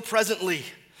and still presently,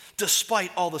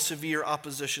 despite all the severe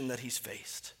opposition that he's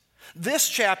faced. This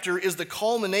chapter is the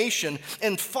culmination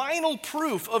and final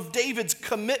proof of David's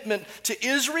commitment to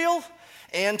Israel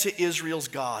and to Israel's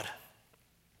God.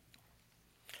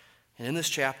 And in this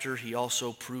chapter, he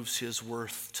also proves his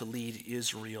worth to lead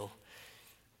Israel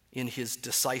in his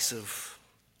decisive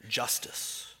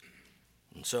justice.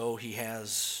 And so he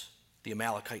has the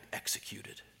Amalekite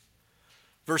executed.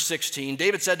 Verse 16,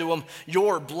 David said to him,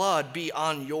 "Your blood be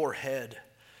on your head,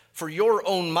 for your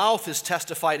own mouth has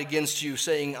testified against you,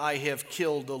 saying, I have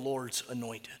killed the Lord's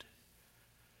anointed."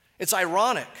 It's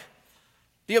ironic.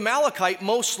 The Amalekite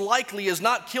most likely is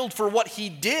not killed for what he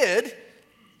did.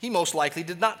 He most likely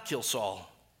did not kill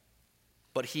Saul,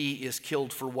 but he is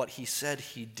killed for what he said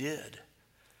he did.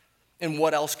 And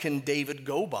what else can David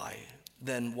go by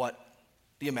than what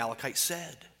the Amalekite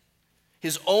said?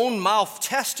 His own mouth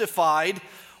testified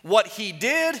what he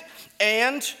did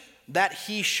and that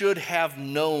he should have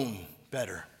known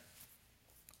better.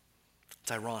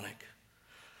 It's ironic.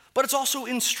 But it's also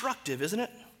instructive, isn't it?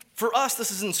 For us,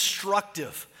 this is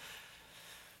instructive.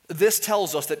 This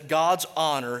tells us that God's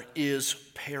honor is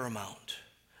paramount.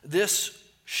 This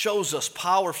shows us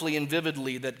powerfully and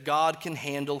vividly that God can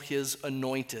handle his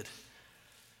anointed,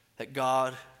 that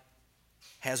God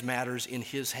has matters in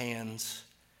his hands,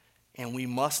 and we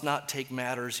must not take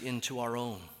matters into our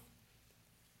own.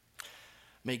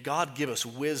 May God give us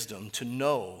wisdom to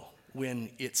know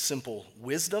when it's simple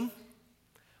wisdom,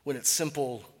 when it's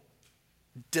simple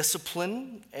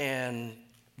discipline and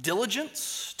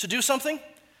diligence to do something,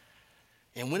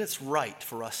 and when it's right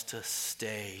for us to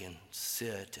stay and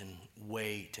sit and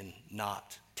wait and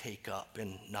not take up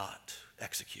and not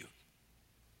execute.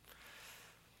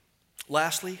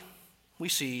 Lastly, we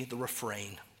see the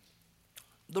refrain.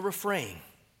 The refrain.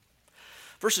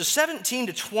 Verses 17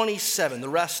 to 27, the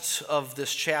rest of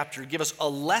this chapter, give us a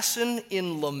lesson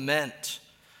in lament.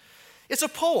 It's a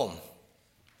poem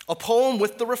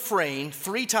with the refrain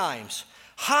 3 times.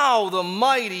 How the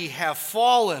mighty have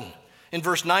fallen. In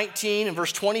verse 19, in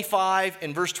verse 25,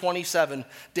 and verse 27,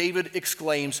 David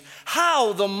exclaims,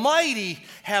 how the mighty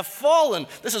have fallen.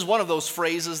 This is one of those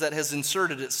phrases that has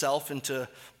inserted itself into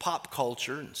pop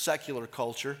culture and secular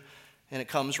culture, and it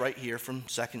comes right here from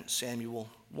 2 Samuel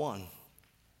 1.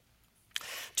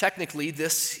 Technically,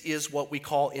 this is what we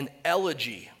call an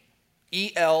elegy,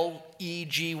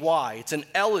 E-L-E-G-Y. It's an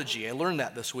elegy. I learned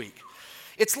that this week.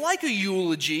 It's like a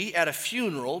eulogy at a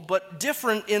funeral, but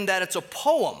different in that it's a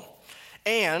poem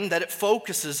and that it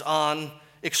focuses on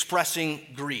expressing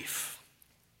grief.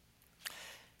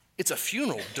 It's a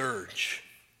funeral dirge.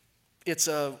 It's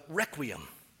a requiem.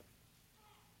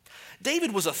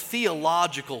 David was a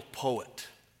theological poet.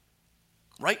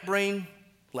 Right brain,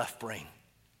 left brain.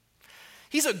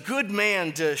 He's a good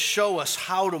man to show us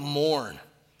how to mourn.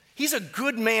 He's a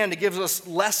good man to give us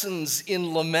lessons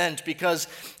in lament because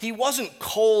he wasn't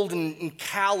cold and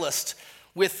calloused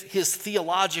with his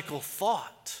theological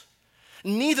thought.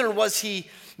 Neither was he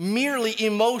merely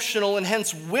emotional and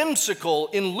hence whimsical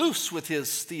and loose with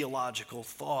his theological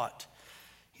thought.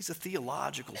 He's a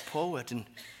theological poet, and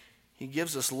he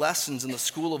gives us lessons in the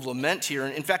school of lament here.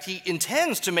 And in fact, he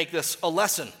intends to make this a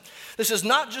lesson. This is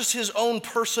not just his own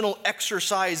personal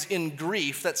exercise in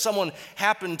grief that someone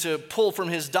happened to pull from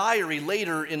his diary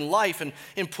later in life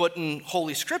and put in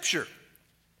Holy Scripture.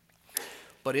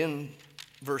 But in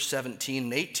verse 17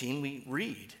 and 18, we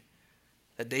read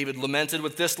that David lamented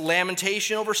with this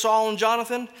lamentation over Saul and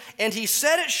Jonathan, and he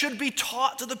said it should be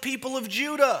taught to the people of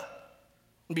Judah.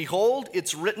 And behold,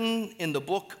 it's written in the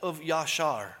book of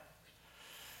Yashar.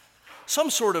 some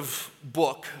sort of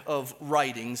book of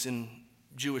writings in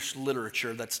Jewish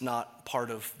literature that's not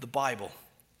part of the Bible.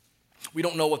 We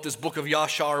don't know what this book of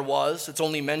Yashar was. It's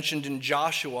only mentioned in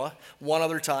Joshua one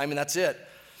other time, and that's it.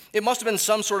 It must have been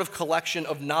some sort of collection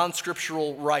of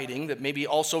non-scriptural writing that maybe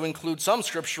also includes some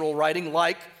scriptural writing,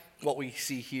 like what we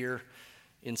see here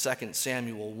in 2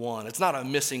 Samuel 1. It's not a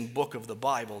missing book of the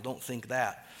Bible, don't think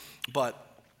that.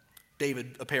 But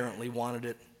David apparently wanted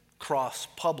it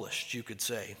cross-published, you could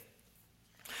say.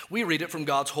 We read it from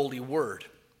God's holy word.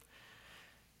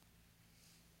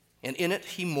 And in it,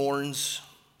 he mourns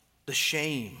the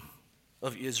shame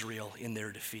of Israel in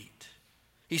their defeat.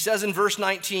 He says in verse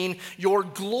 19, "Your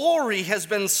glory has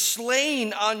been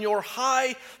slain on your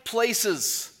high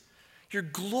places." Your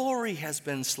glory has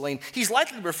been slain. He's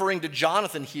likely referring to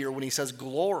Jonathan here when he says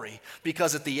glory,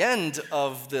 because at the end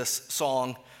of this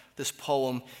song, this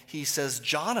poem, he says,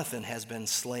 Jonathan has been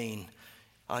slain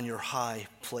on your high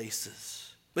places.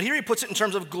 But here he puts it in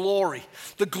terms of glory.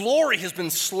 The glory has been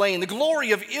slain. The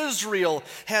glory of Israel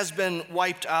has been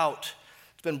wiped out.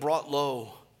 It's been brought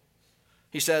low.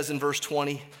 He says in verse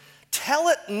 20, "Tell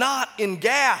it not in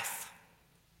Gath,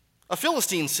 a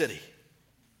Philistine city."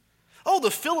 Oh, the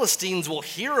Philistines will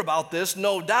hear about this,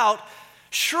 no doubt.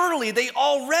 Surely they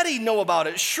already know about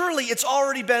it. Surely it's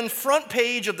already been front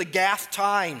page of the Gath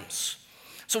Times.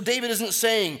 So David isn't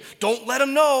saying, don't let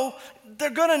them know. They're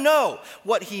going to know.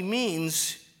 What he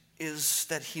means is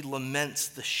that he laments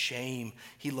the shame.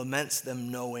 He laments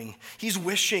them knowing. He's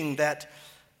wishing that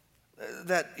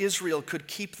Israel could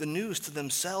keep the news to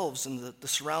themselves and the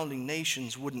surrounding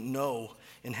nations wouldn't know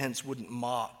and hence wouldn't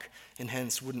mock and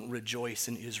hence wouldn't rejoice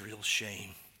in Israel's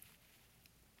shame.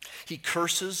 He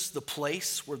curses the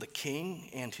place where the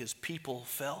king and his people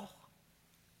fell,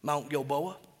 Mount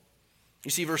Gilboa.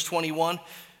 You see verse 21,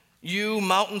 "You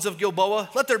mountains of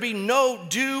Gilboa, let there be no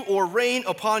dew or rain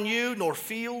upon you, nor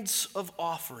fields of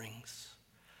offerings."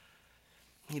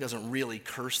 He doesn't really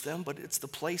curse them, but it's the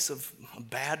place of a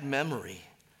bad memory.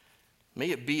 May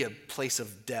it be a place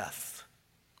of death,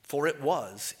 for it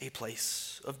was a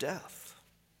place of death.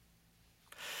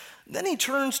 Then he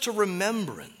turns to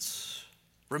remembrance,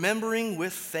 remembering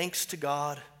with thanks to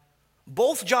God,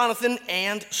 both Jonathan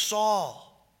and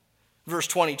Saul. Verse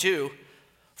 22,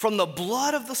 "From the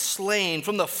blood of the slain,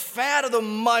 from the fat of the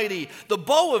mighty, the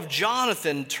bow of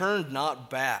Jonathan turned not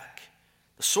back.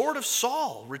 The sword of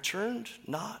Saul returned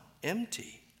not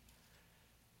empty."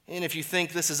 And if you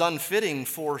think this is unfitting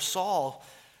for Saul,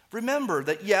 remember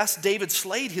that yes, David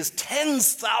slayed his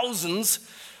tens thousands,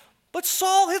 but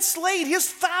Saul had slayed his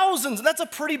thousands, and that's a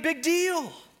pretty big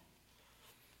deal.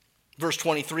 Verse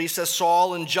 23 says,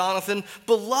 "Saul and Jonathan,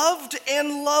 beloved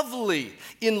and lovely,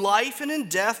 in life and in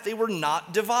death they were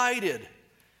not divided."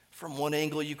 From one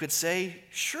angle you could say,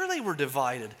 sure they were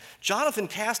divided. Jonathan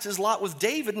cast his lot with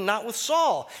David and not with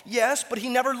Saul. Yes, but he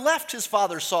never left his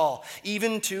father Saul.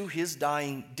 Even to his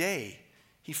dying day,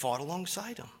 he fought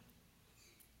alongside him.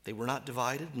 They were not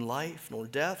divided in life nor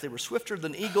death. They were swifter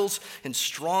than eagles and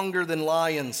stronger than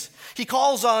lions. He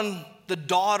calls on the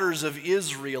daughters of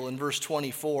Israel in verse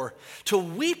 24 to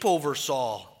weep over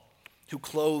Saul, who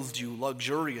clothed you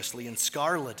luxuriously in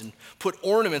scarlet and put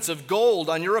ornaments of gold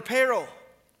on your apparel.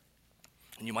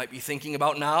 And you might be thinking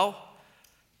about now,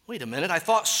 wait a minute, I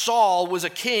thought Saul was a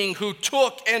king who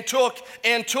took and took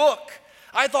and took.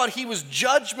 I thought he was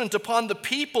judgment upon the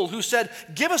people who said,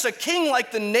 give us a king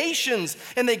like the nations,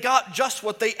 and they got just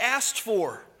what they asked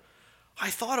for. I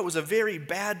thought it was a very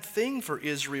bad thing for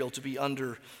Israel to be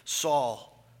under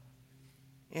Saul.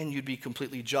 And you'd be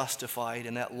completely justified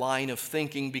in that line of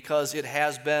thinking because it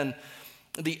has been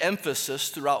the emphasis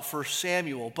throughout 1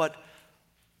 Samuel. But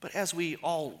as we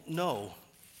all know,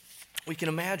 we can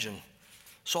imagine,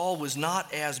 Saul was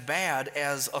not as bad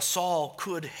as a Saul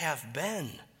could have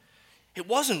been. It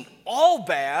wasn't all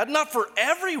bad, not for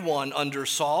everyone under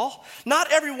Saul. Not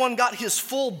everyone got his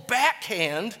full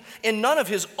backhand and none of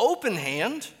his open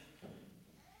hand.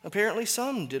 Apparently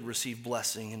some did receive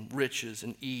blessing and riches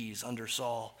and ease under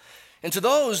Saul. And to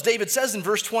those, David says in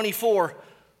verse 24,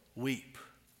 weep,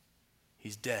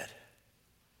 he's dead.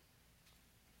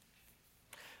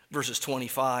 Verses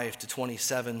 25 to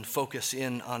 27 focus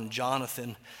in on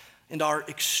Jonathan and are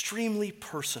extremely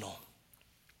personal.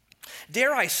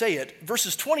 Dare I say it,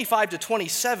 verses 25 to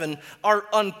 27 are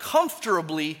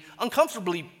uncomfortably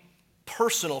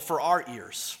personal for our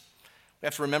ears. We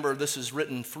have to remember this is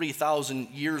written 3,000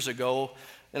 years ago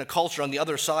in a culture on the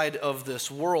other side of this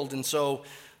world, and so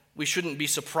we shouldn't be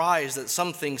surprised that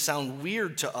some things sound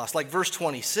weird to us. Like verse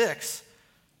 26,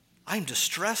 "I'm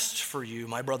distressed for you,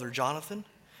 my brother Jonathan.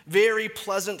 Very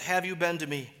pleasant have you been to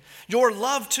me. Your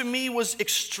love to me was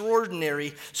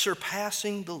extraordinary,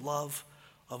 surpassing the love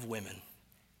of women.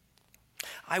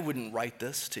 I wouldn't write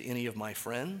this to any of my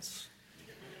friends.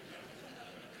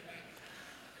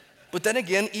 But then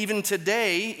again, even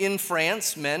today in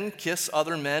France, men kiss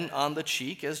other men on the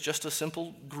cheek as just a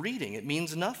simple greeting. It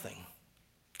means nothing.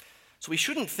 So we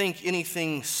shouldn't think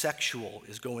anything sexual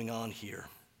is going on here.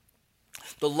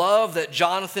 The love that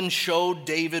Jonathan showed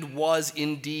David was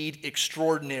indeed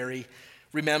extraordinary.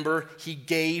 Remember, he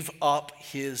gave up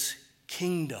his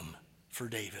kingdom for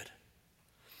David.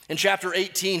 In chapter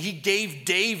 18, he gave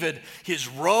David his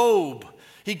robe.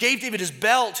 He gave David his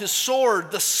belt, his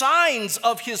sword, the signs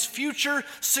of his future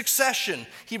succession.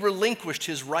 He relinquished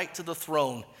his right to the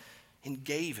throne and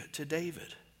gave it to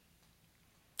David.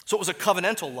 So it was a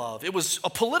covenantal love. It was a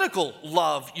political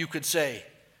love, you could say.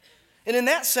 And in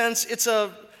that sense, it's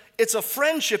a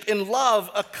friendship in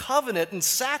love, a covenant and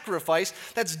sacrifice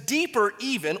that's deeper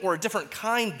even, or a different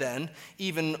kind than,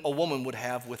 even a woman would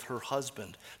have with her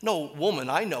husband. No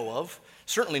woman I know of,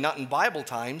 certainly not in Bible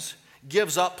times,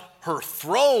 gives up her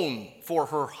throne for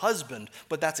her husband,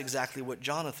 but that's exactly what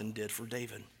Jonathan did for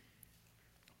David.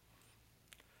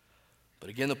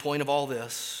 But again, the point of all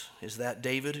this is that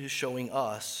David is showing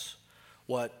us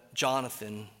what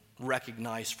Jonathan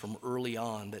recognized from early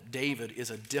on, that David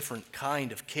is a different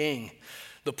kind of king.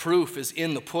 The proof is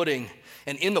in the pudding,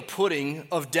 and in the pudding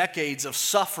of decades of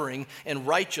suffering and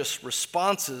righteous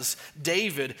responses,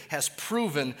 David has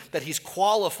proven that he's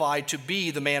qualified to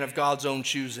be the man of God's own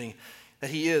choosing, that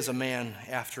he is a man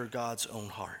after God's own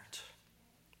heart.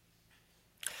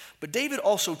 But David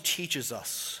also teaches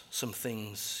us some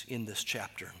things in this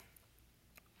chapter.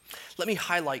 Let me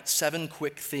highlight 7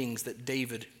 quick things that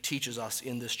David teaches us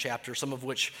in this chapter, some of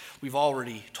which we've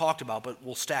already talked about, but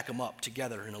we'll stack them up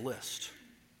together in a list.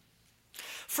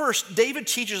 First, David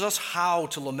teaches us how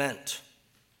to lament.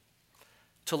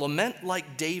 To lament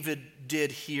like David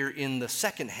did here in the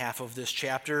second half of this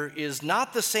chapter is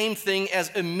not the same thing as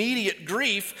immediate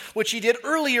grief, which he did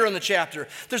earlier in the chapter.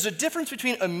 There's a difference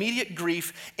between immediate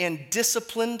grief and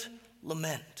disciplined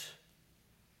lament.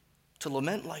 To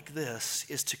lament like this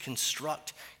is to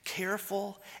construct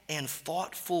careful and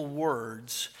thoughtful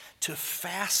words to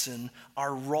fasten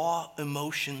our raw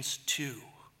emotions to.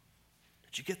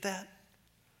 Did you get that?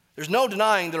 There's no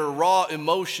denying there are raw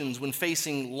emotions when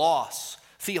facing loss,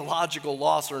 theological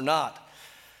loss or not.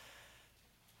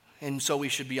 And so we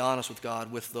should be honest with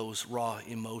God with those raw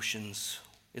emotions.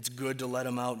 It's good to let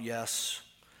them out, yes,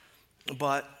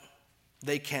 but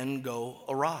they can go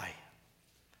awry.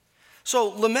 So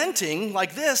lamenting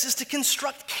like this is to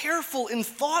construct careful and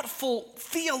thoughtful,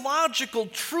 theological,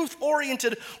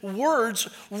 truth-oriented words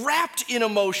wrapped in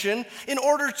emotion in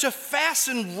order to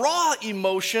fasten raw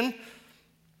emotion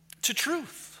to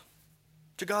truth,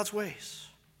 to God's ways.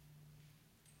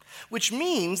 Which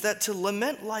means that to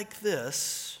lament like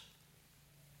this,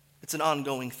 it's an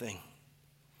ongoing thing.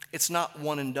 It's not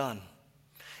one and done.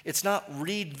 It's not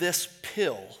read this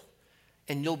pill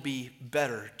and you'll be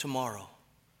better tomorrow.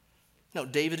 No,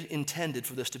 David intended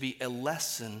for this to be a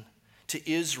lesson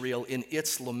to Israel in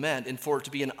its lament and for it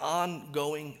to be an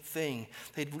ongoing thing.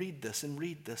 They'd read this and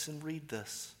read this and read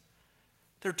this.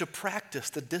 They're to practice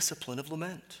the discipline of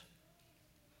lament.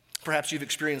 Perhaps you've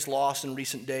experienced loss in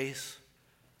recent days.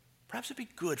 Perhaps it'd be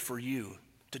good for you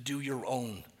to do your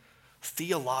own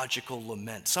theological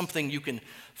lament, something you can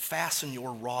fasten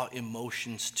your raw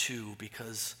emotions to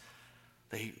because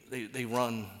they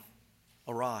run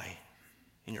awry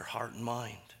in your heart and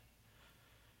mind.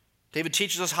 David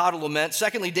teaches us how to lament.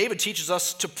 Secondly, David teaches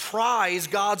us to prize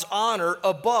God's honor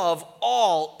above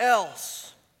all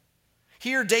else.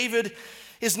 Here, David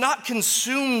is not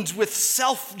consumed with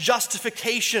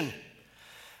self-justification.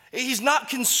 He's not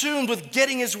consumed with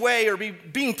getting his way or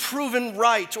being proven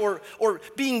right or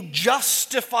being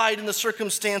justified in the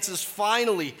circumstances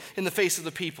finally in the face of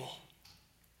the people.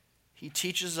 He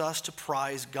teaches us to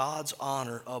prize God's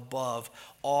honor above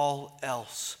all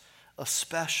else,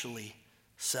 especially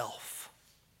self.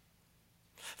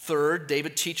 Third,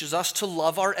 David teaches us to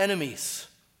love our enemies.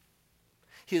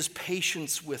 His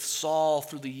patience with Saul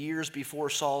through the years before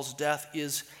Saul's death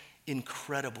is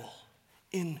incredible.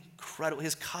 Incredible.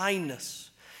 His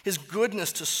kindness, his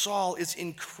goodness to Saul is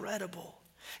incredible.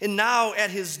 And now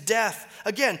at his death,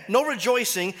 again, no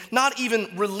rejoicing, not even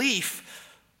relief,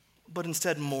 but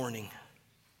instead mourning.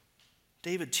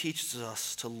 David teaches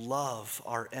us to love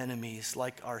our enemies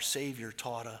like our Savior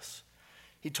taught us.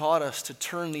 He taught us to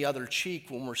turn the other cheek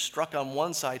when we're struck on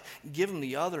one side, give them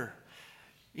the other.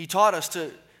 He taught us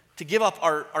to give up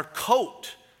our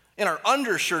coat and our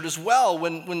undershirt as well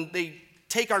when they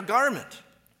take our garment.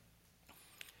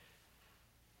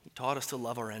 He taught us to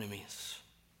love our enemies.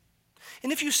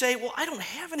 And if you say, well, I don't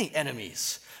have any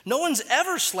enemies. No one's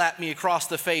ever slapped me across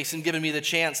the face and given me the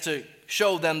chance to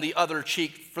show them the other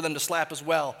cheek for them to slap as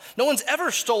well. No one's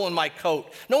ever stolen my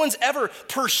coat. No one's ever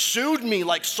pursued me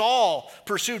like Saul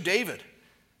pursued David.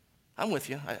 I'm with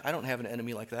you. I don't have an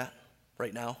enemy like that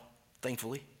right now,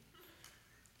 thankfully.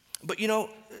 But you know,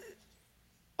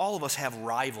 all of us have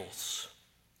rivals.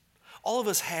 All of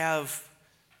us have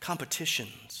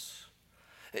competitions.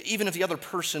 Even if the other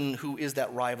person who is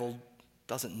that rival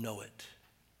doesn't know it.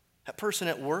 That person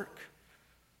at work,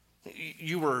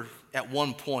 you were at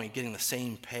one point getting the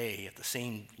same pay at the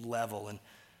same level, and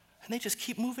they just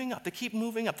keep moving up. They keep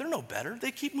moving up. They're no better.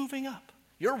 They keep moving up.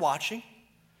 You're watching.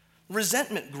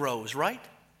 Resentment grows, right?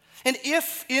 And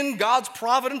if in God's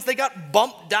providence they got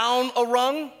bumped down a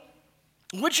rung,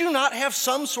 would you not have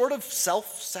some sort of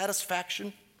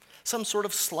self-satisfaction, some sort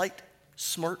of slight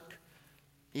smirk,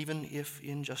 even if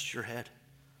in just your head?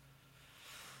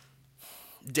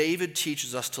 David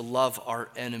teaches us to love our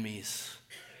enemies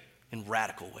in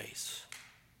radical ways.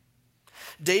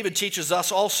 David teaches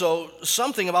us also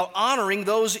something about honoring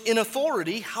those in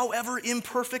authority, however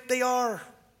imperfect they are.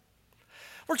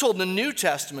 We're told in the New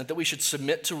Testament that we should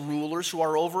submit to rulers who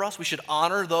are over us. We should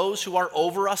honor those who are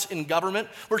over us in government.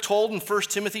 We're told in 1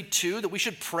 Timothy 2 that we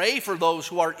should pray for those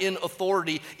who are in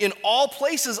authority, in all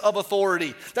places of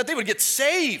authority, that they would get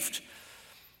saved.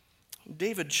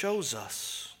 David shows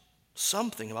us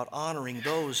something about honoring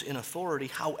those in authority,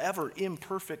 however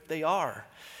imperfect they are.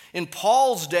 In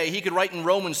Paul's day, he could write in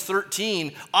Romans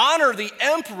 13, honor the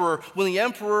emperor when the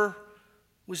emperor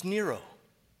was Nero.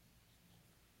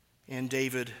 And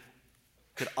David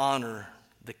could honor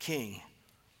the king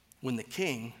when the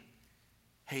king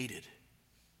hated,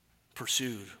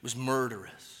 pursued, was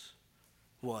murderous,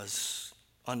 was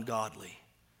ungodly,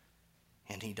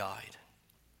 and he died.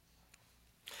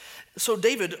 So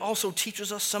David also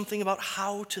teaches us something about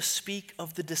how to speak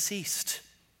of the deceased,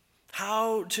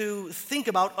 how to think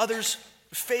about others'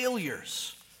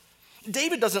 failures.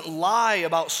 David doesn't lie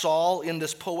about Saul in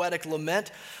this poetic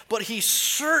lament, but he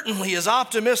certainly is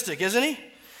optimistic, isn't he?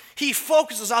 He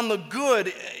focuses on the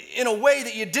good in a way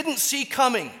that you didn't see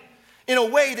coming, in a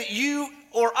way that you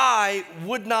or I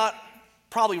would not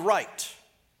probably write.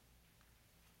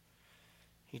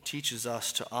 He teaches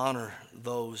us to honor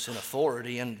those in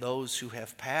authority and those who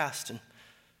have passed. And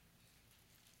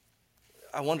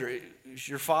I wonder, is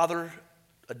your father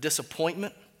a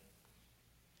disappointment?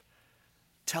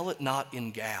 Tell it not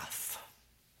in Gath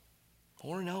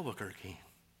or in Albuquerque.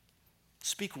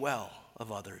 Speak well of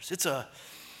others. It's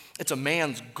a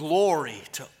man's glory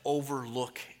to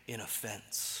overlook an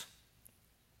offense.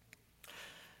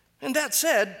 And that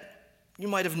said, you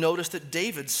might have noticed that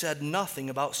David said nothing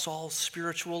about Saul's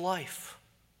spiritual life.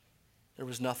 There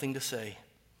was nothing to say.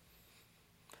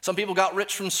 Some people got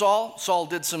rich from Saul. Saul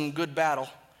did some good battle.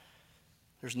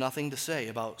 There's nothing to say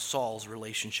about Saul's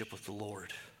relationship with the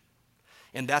Lord.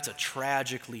 And that's a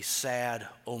tragically sad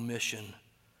omission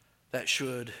that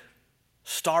should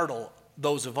startle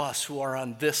those of us who are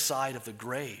on this side of the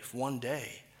grave one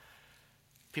day.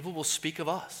 People will speak of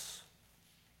us.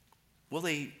 Will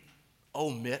they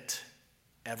omit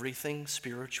everything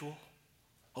spiritual?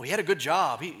 Oh, he had a good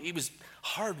job. He was a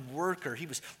hard worker. He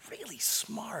was really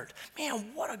smart. Man,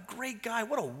 what a great guy.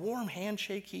 What a warm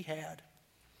handshake he had.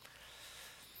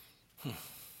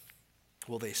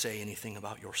 Will they say anything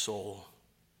about your soul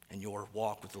and your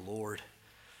walk with the Lord?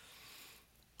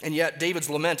 And yet, David's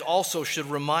lament also should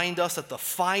remind us that the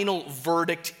final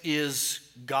verdict is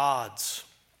God's.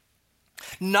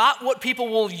 Not what people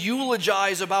will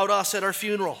eulogize about us at our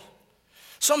funeral.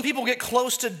 Some people get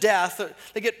close to death,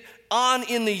 they get on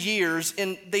in the years,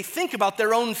 and they think about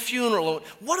their own funeral.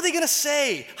 What are they going to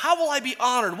say? How will I be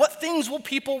honored? What things will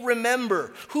people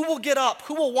remember? Who will get up?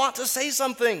 Who will want to say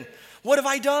something? What have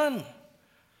I done?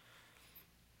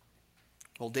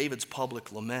 Well, David's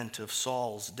public lament of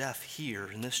Saul's death here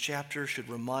in this chapter should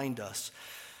remind us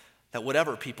that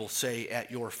whatever people say at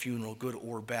your funeral, good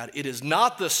or bad, it is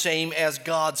not the same as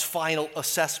God's final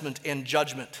assessment and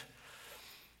judgment.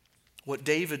 What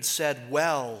David said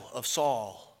well of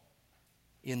Saul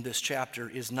in this chapter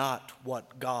is not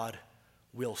what God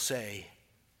will say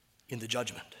in the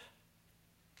judgment.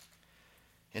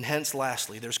 And hence,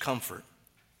 lastly, there's comfort.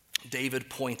 David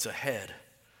points ahead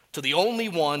to the only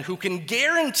one who can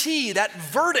guarantee that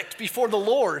verdict before the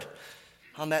Lord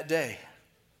on that day.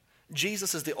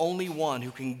 Jesus is the only one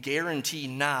who can guarantee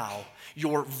now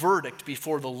your verdict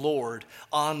before the Lord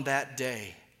on that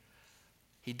day.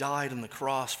 He died on the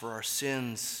cross for our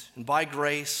sins, and by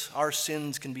grace, our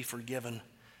sins can be forgiven.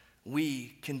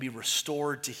 we can be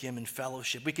restored to him in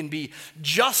fellowship. We can be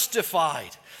justified.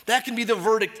 That can be the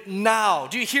verdict now.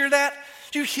 Do you hear that?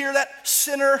 Do you hear that,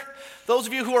 sinner? Those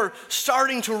of you who are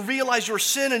starting to realize your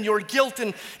sin and your guilt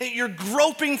and you're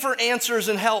groping for answers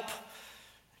and help.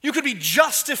 You could be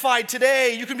justified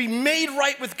today. You can be made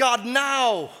right with God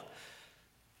now.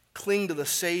 Cling to the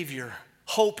Savior.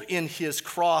 Hope in his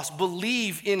cross.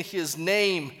 Believe in his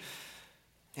name.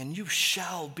 And you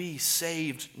shall be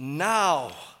saved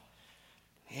now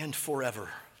and forever.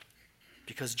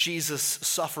 Because Jesus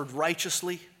suffered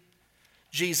righteously.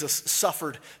 Jesus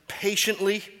suffered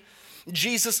patiently.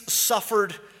 Jesus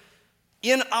suffered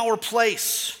in our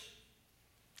place.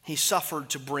 He suffered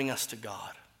to bring us to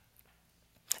God.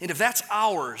 And if that's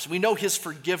ours, we know his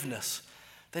forgiveness,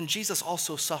 then Jesus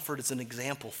also suffered as an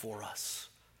example for us.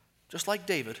 Just like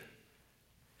David,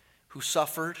 who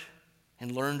suffered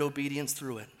and learned obedience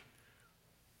through it.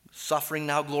 Suffering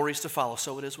now, glories to follow.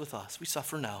 So it is with us. We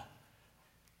suffer now.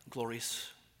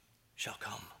 Glories shall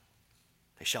come.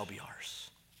 They shall be ours.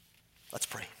 Let's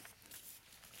pray.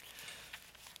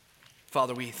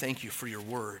 Father, we thank you for your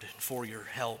word and for your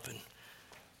help. And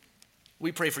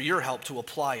we pray for your help to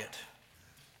apply it.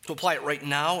 To apply it right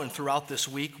now and throughout this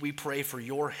week. We pray for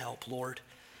your help, Lord.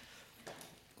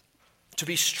 To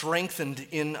be strengthened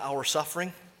in our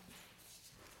suffering.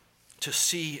 To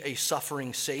see a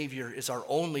suffering Savior is our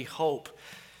only hope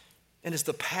and is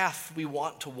the path we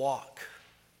want to walk.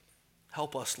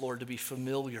 Help us, Lord, to be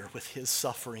familiar with his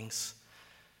sufferings.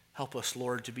 Help us,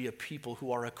 Lord, to be a people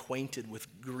who are acquainted with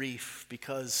grief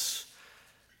because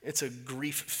it's a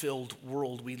grief-filled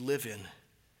world we live in.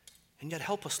 And yet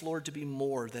help us, Lord, to be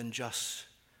more than just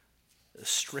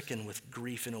stricken with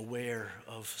grief and aware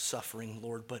of suffering,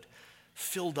 Lord, but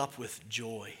filled up with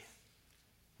joy.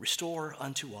 Restore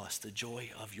unto us the joy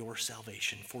of your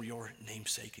salvation for your name's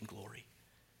sake and glory.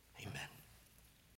 Amen.